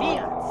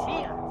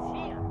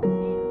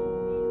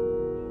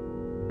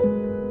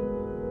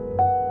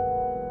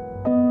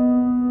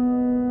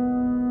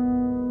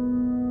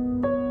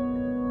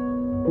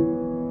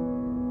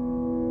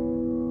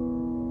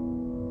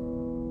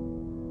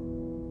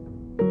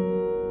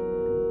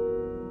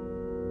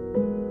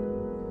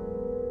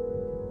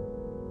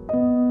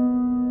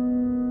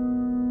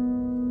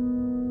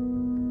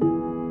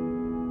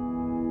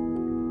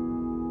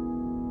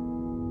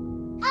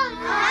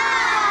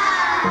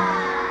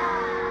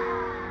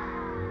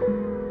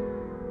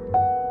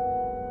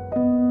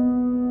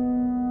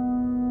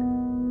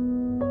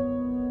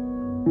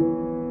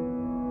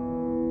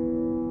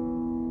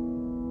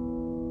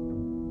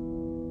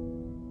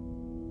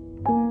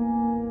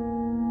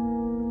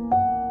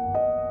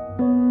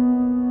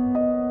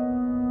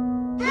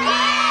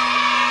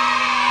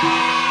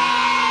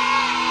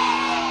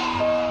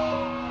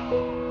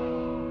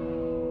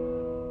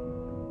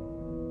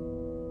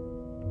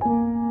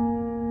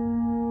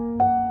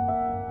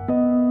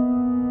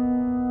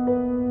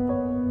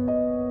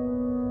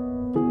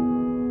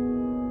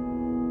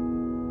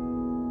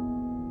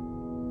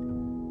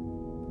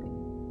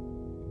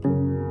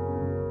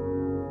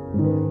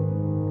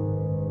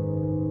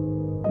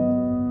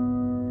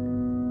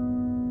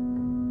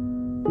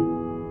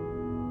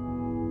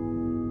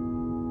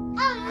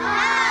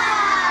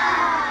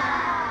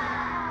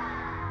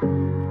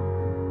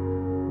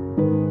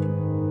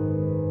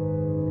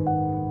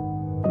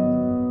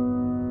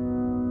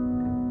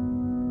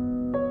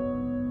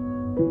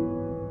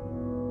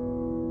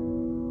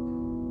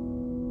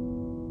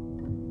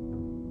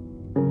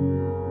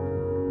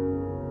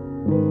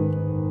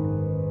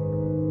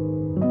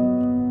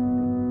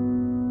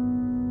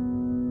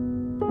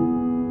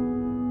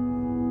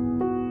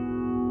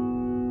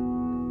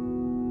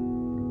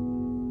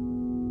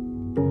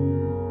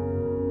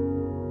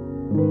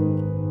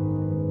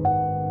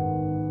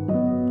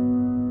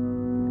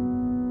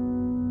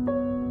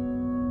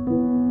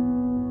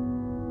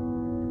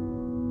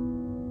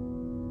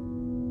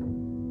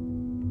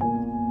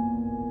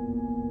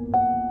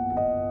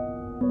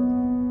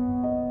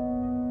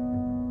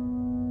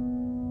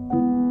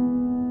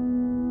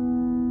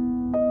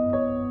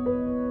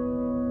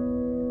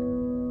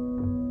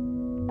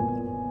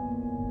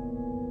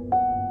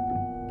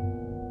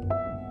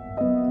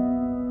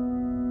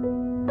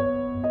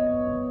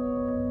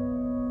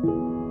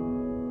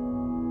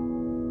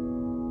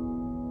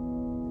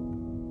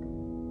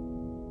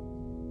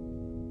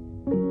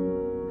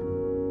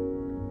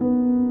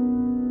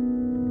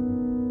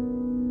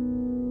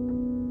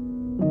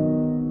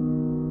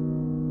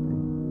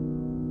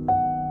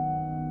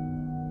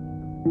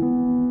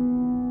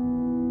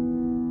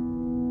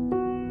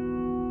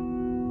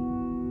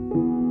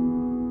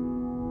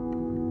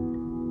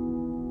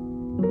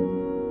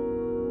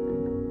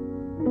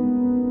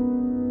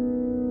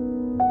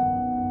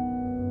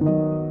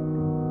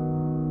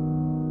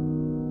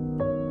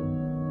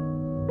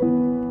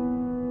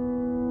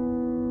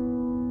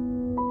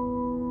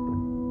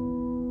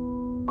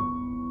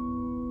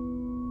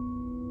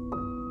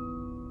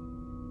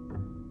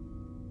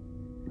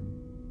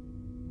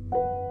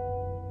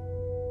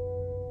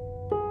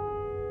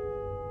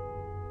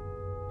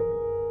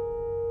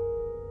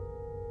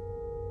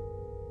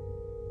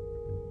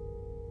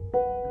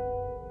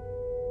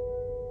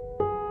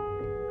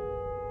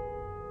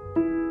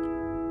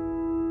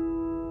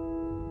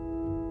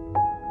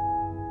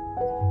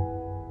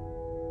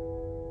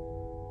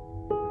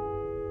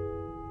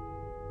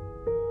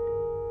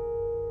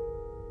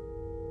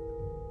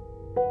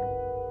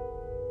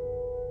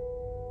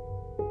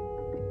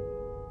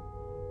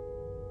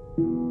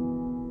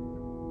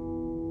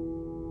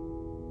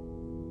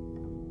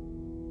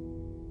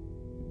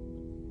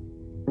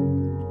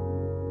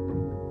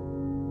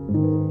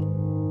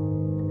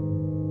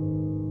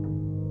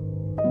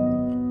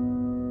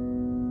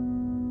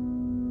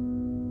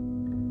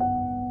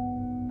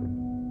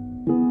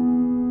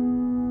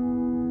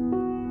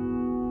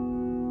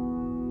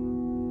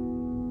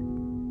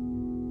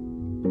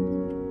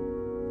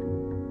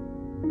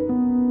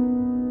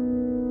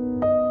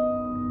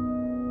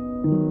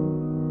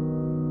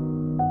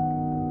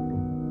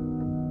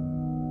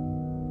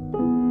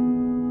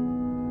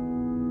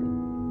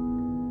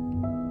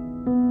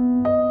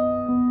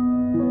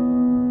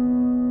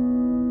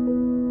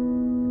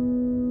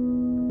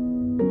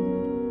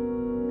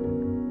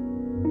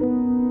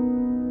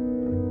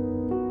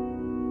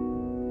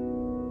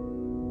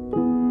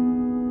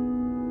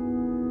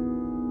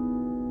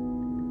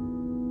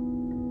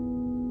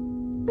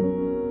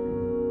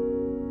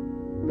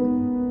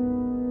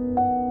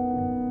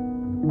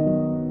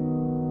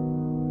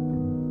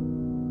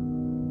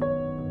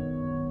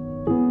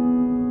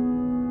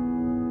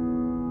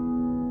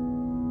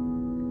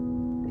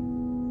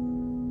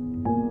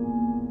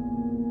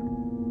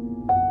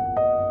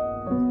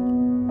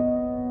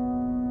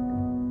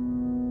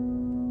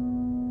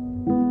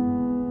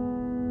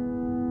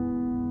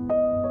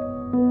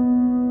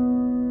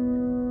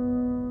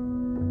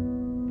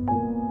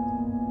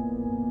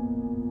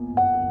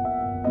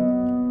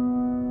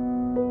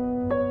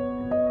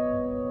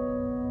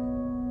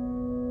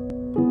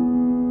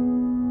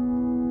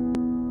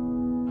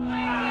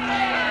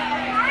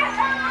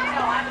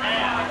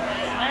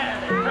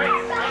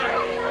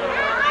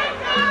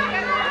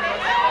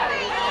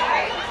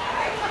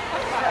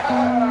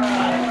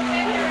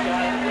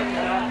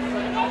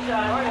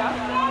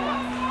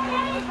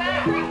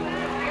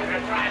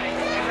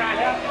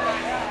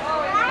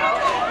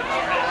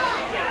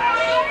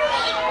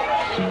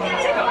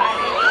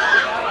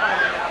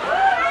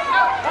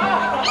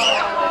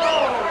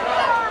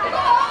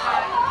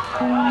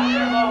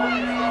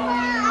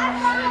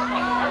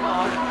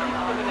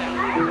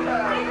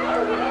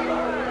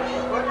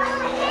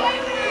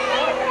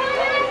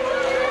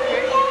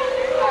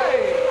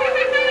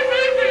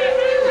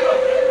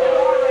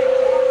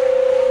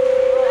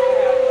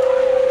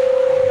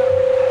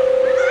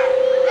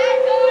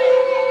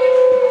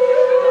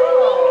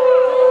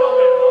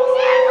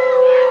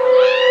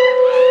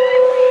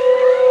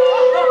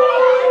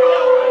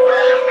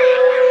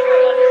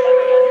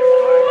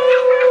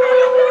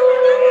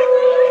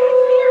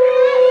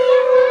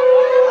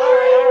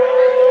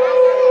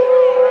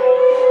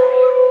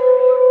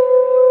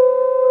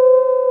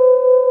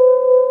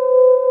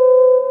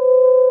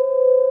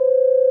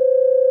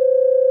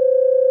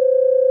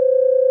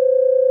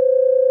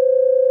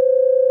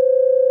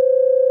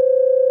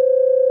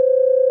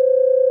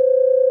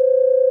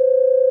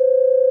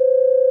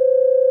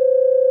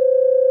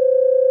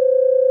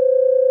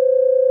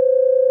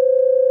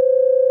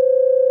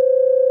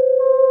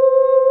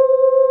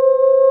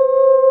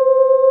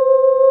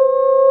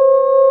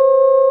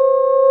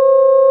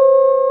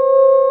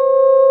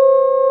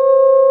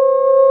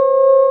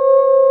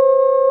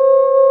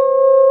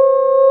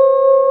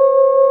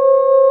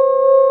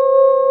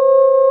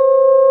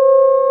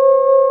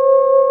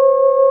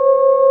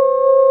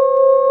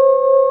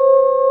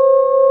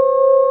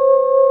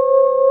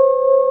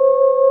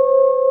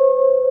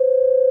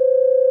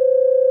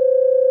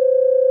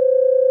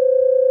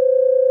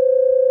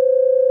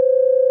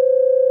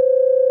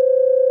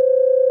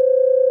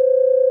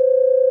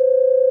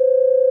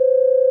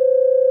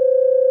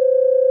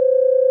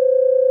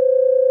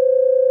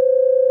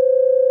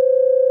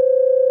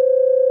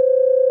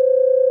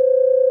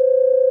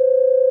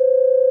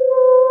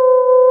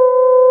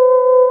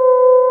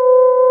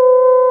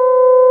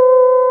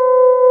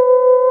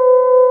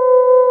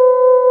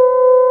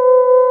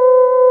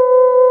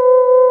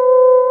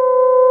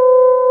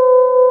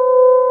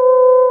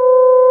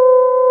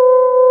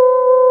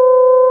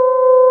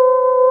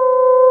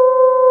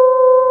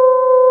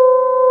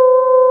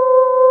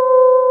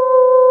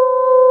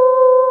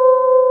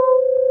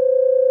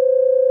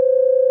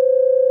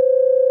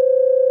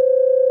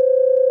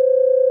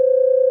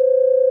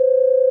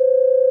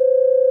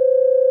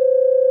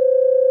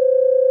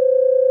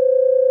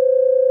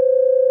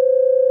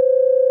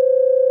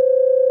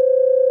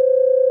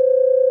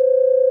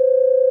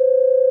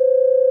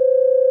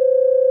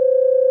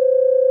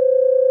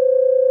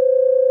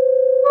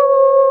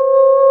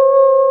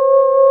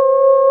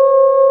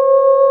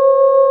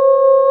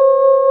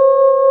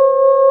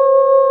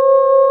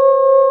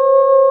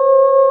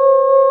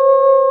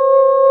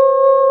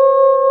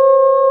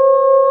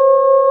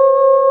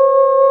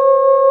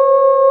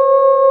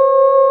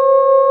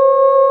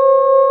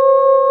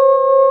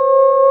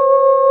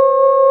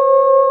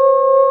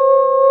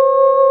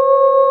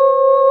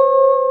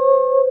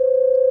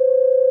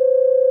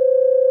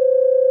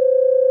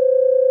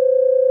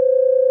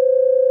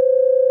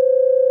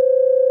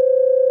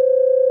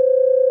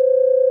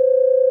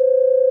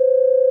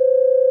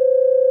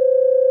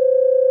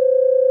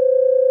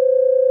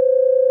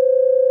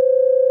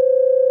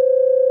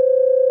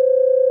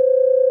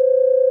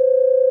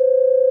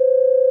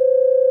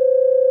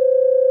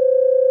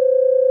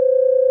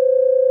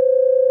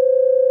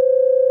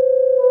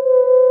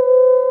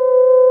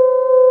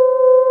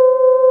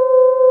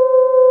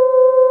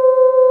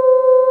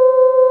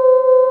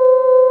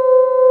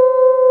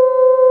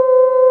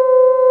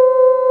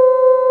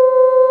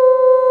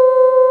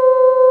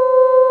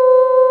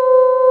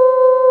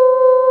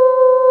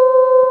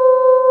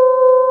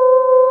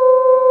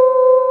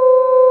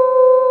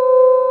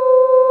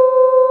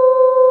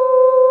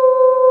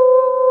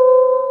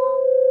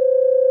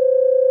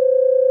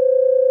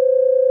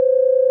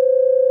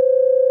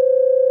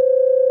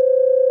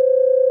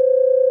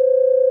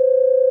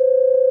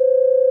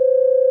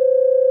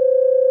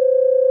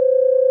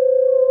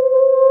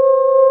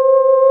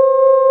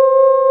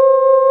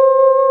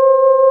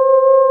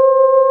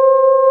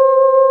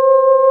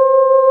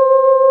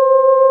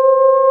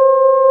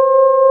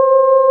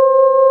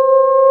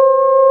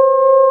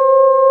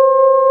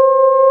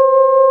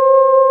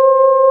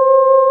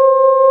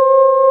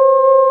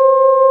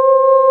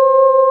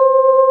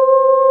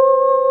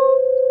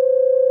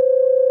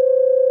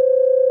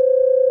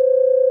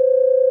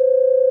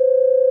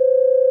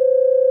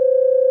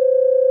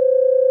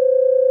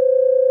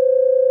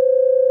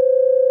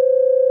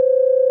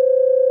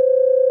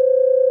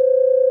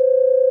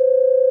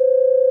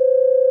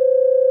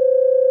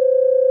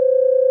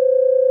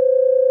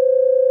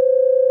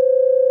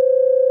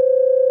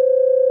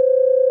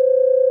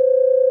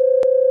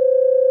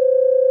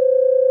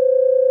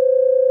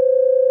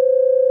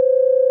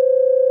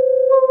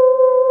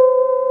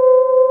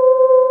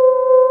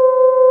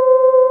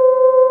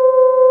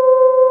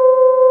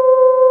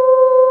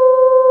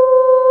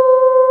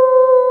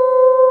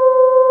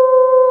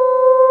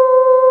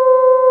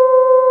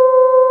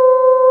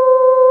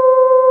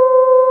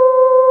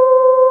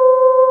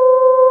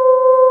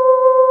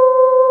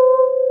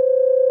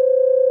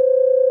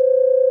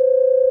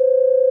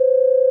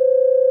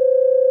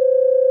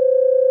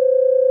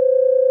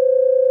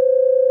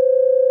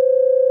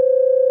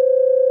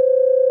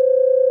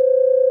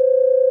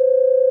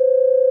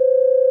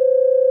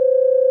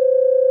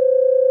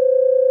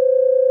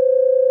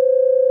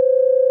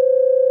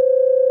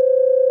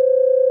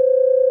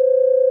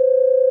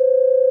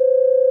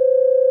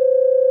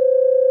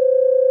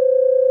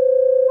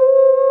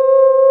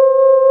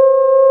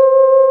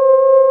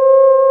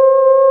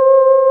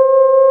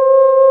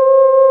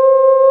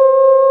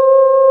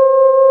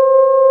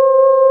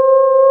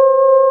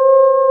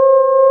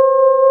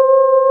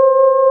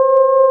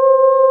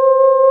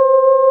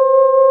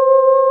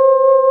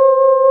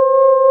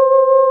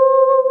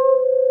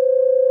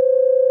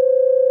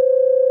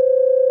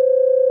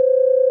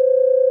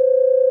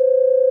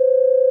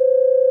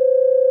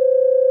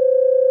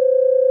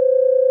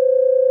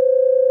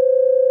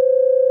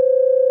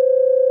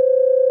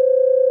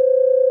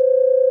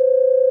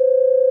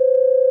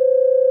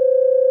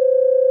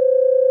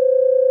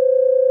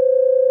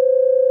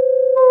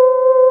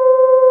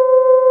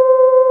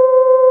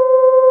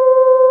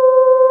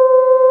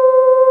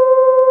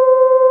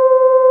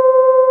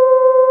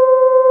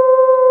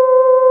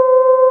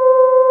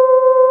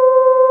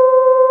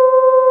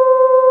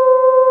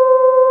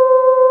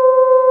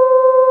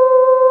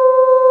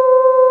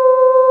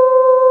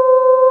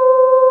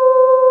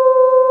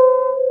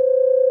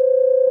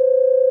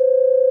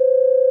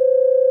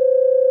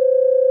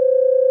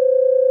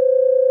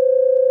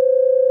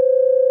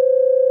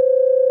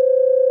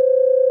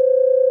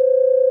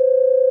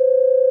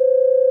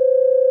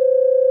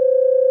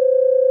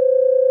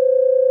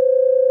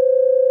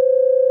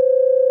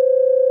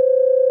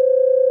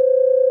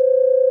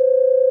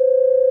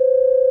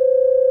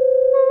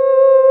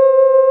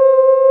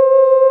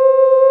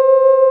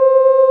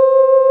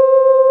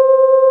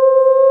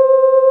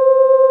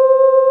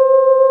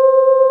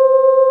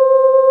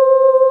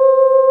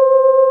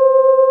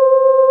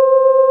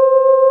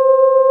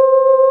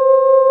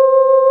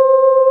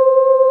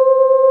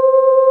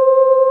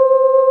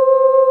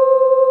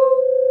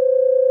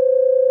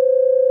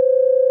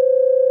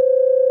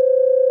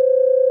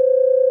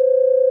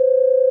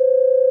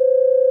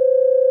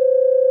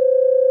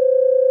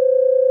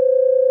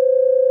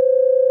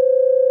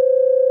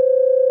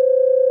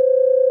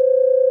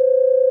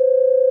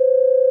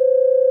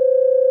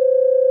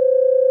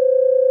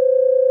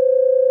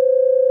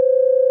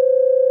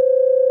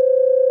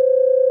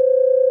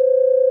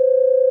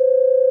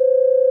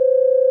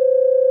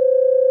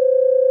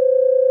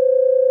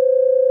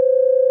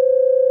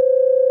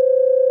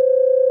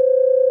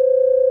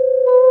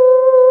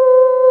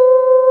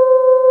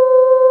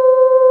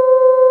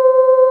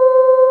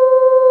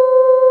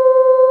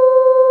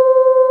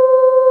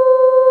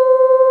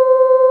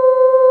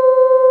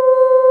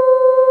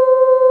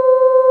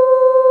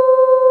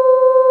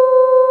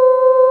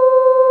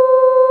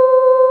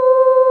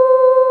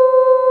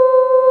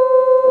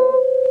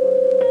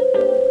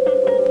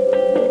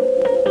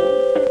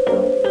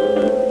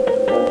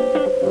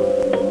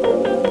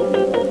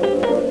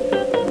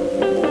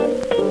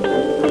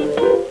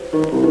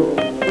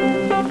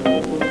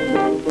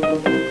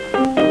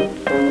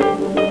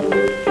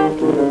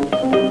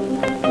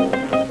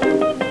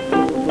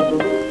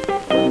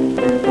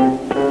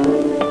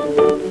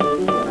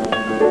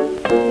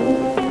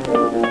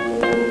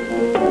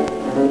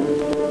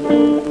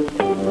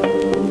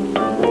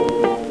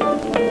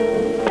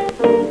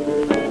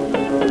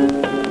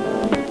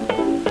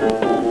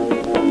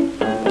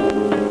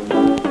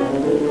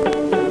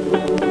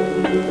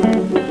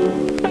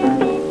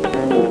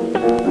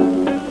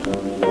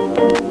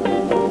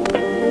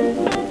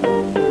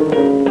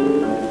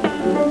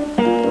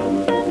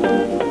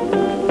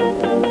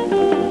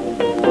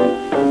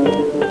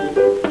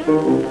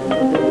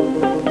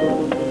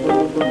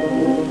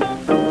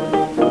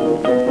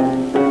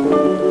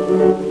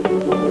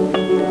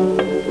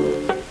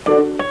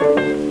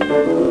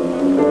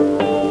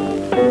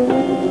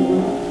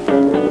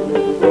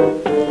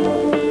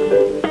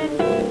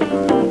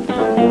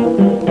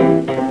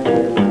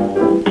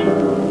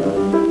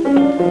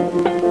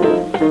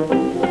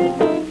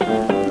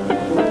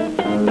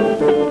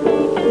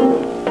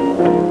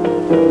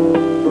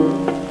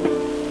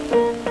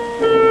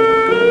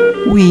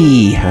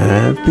 We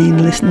have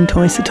been listening to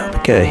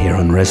Isotopica here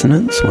on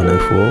Resonance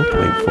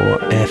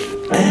 104.4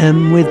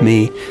 FM with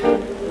me,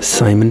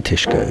 Simon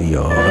Tyszko,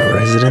 your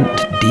resident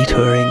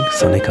detouring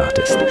sonic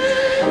artist.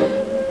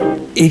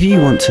 If you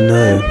want to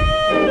know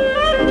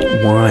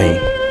why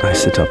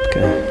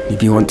Isotopica,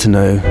 if you want to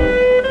know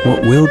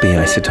what will be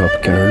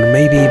Isotopica, and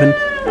maybe even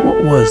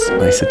what was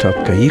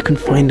Isotopica, you can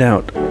find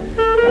out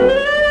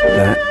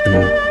that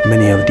and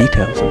many other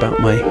details about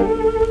my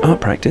art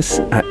practice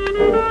at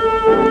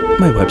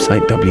my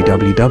website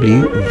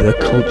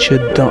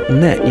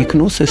www.theculture.net. You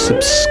can also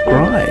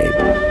subscribe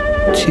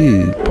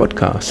to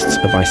podcasts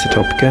of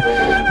Isotopica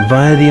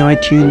via the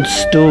iTunes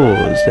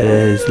stores.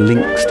 There's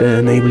links to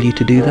enable you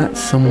to do that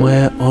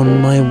somewhere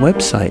on my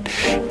website.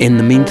 In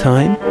the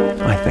meantime,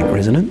 I thank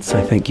Resonance,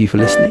 I thank you for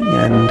listening,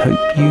 and hope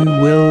you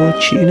will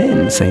tune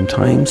in. Same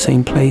time,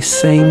 same place,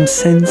 same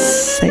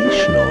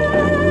sensational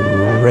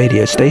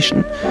radio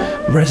station,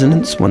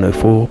 Resonance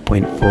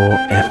 104.4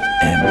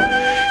 FM.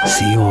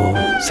 See you all,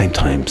 same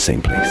time,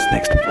 same place,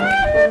 next week.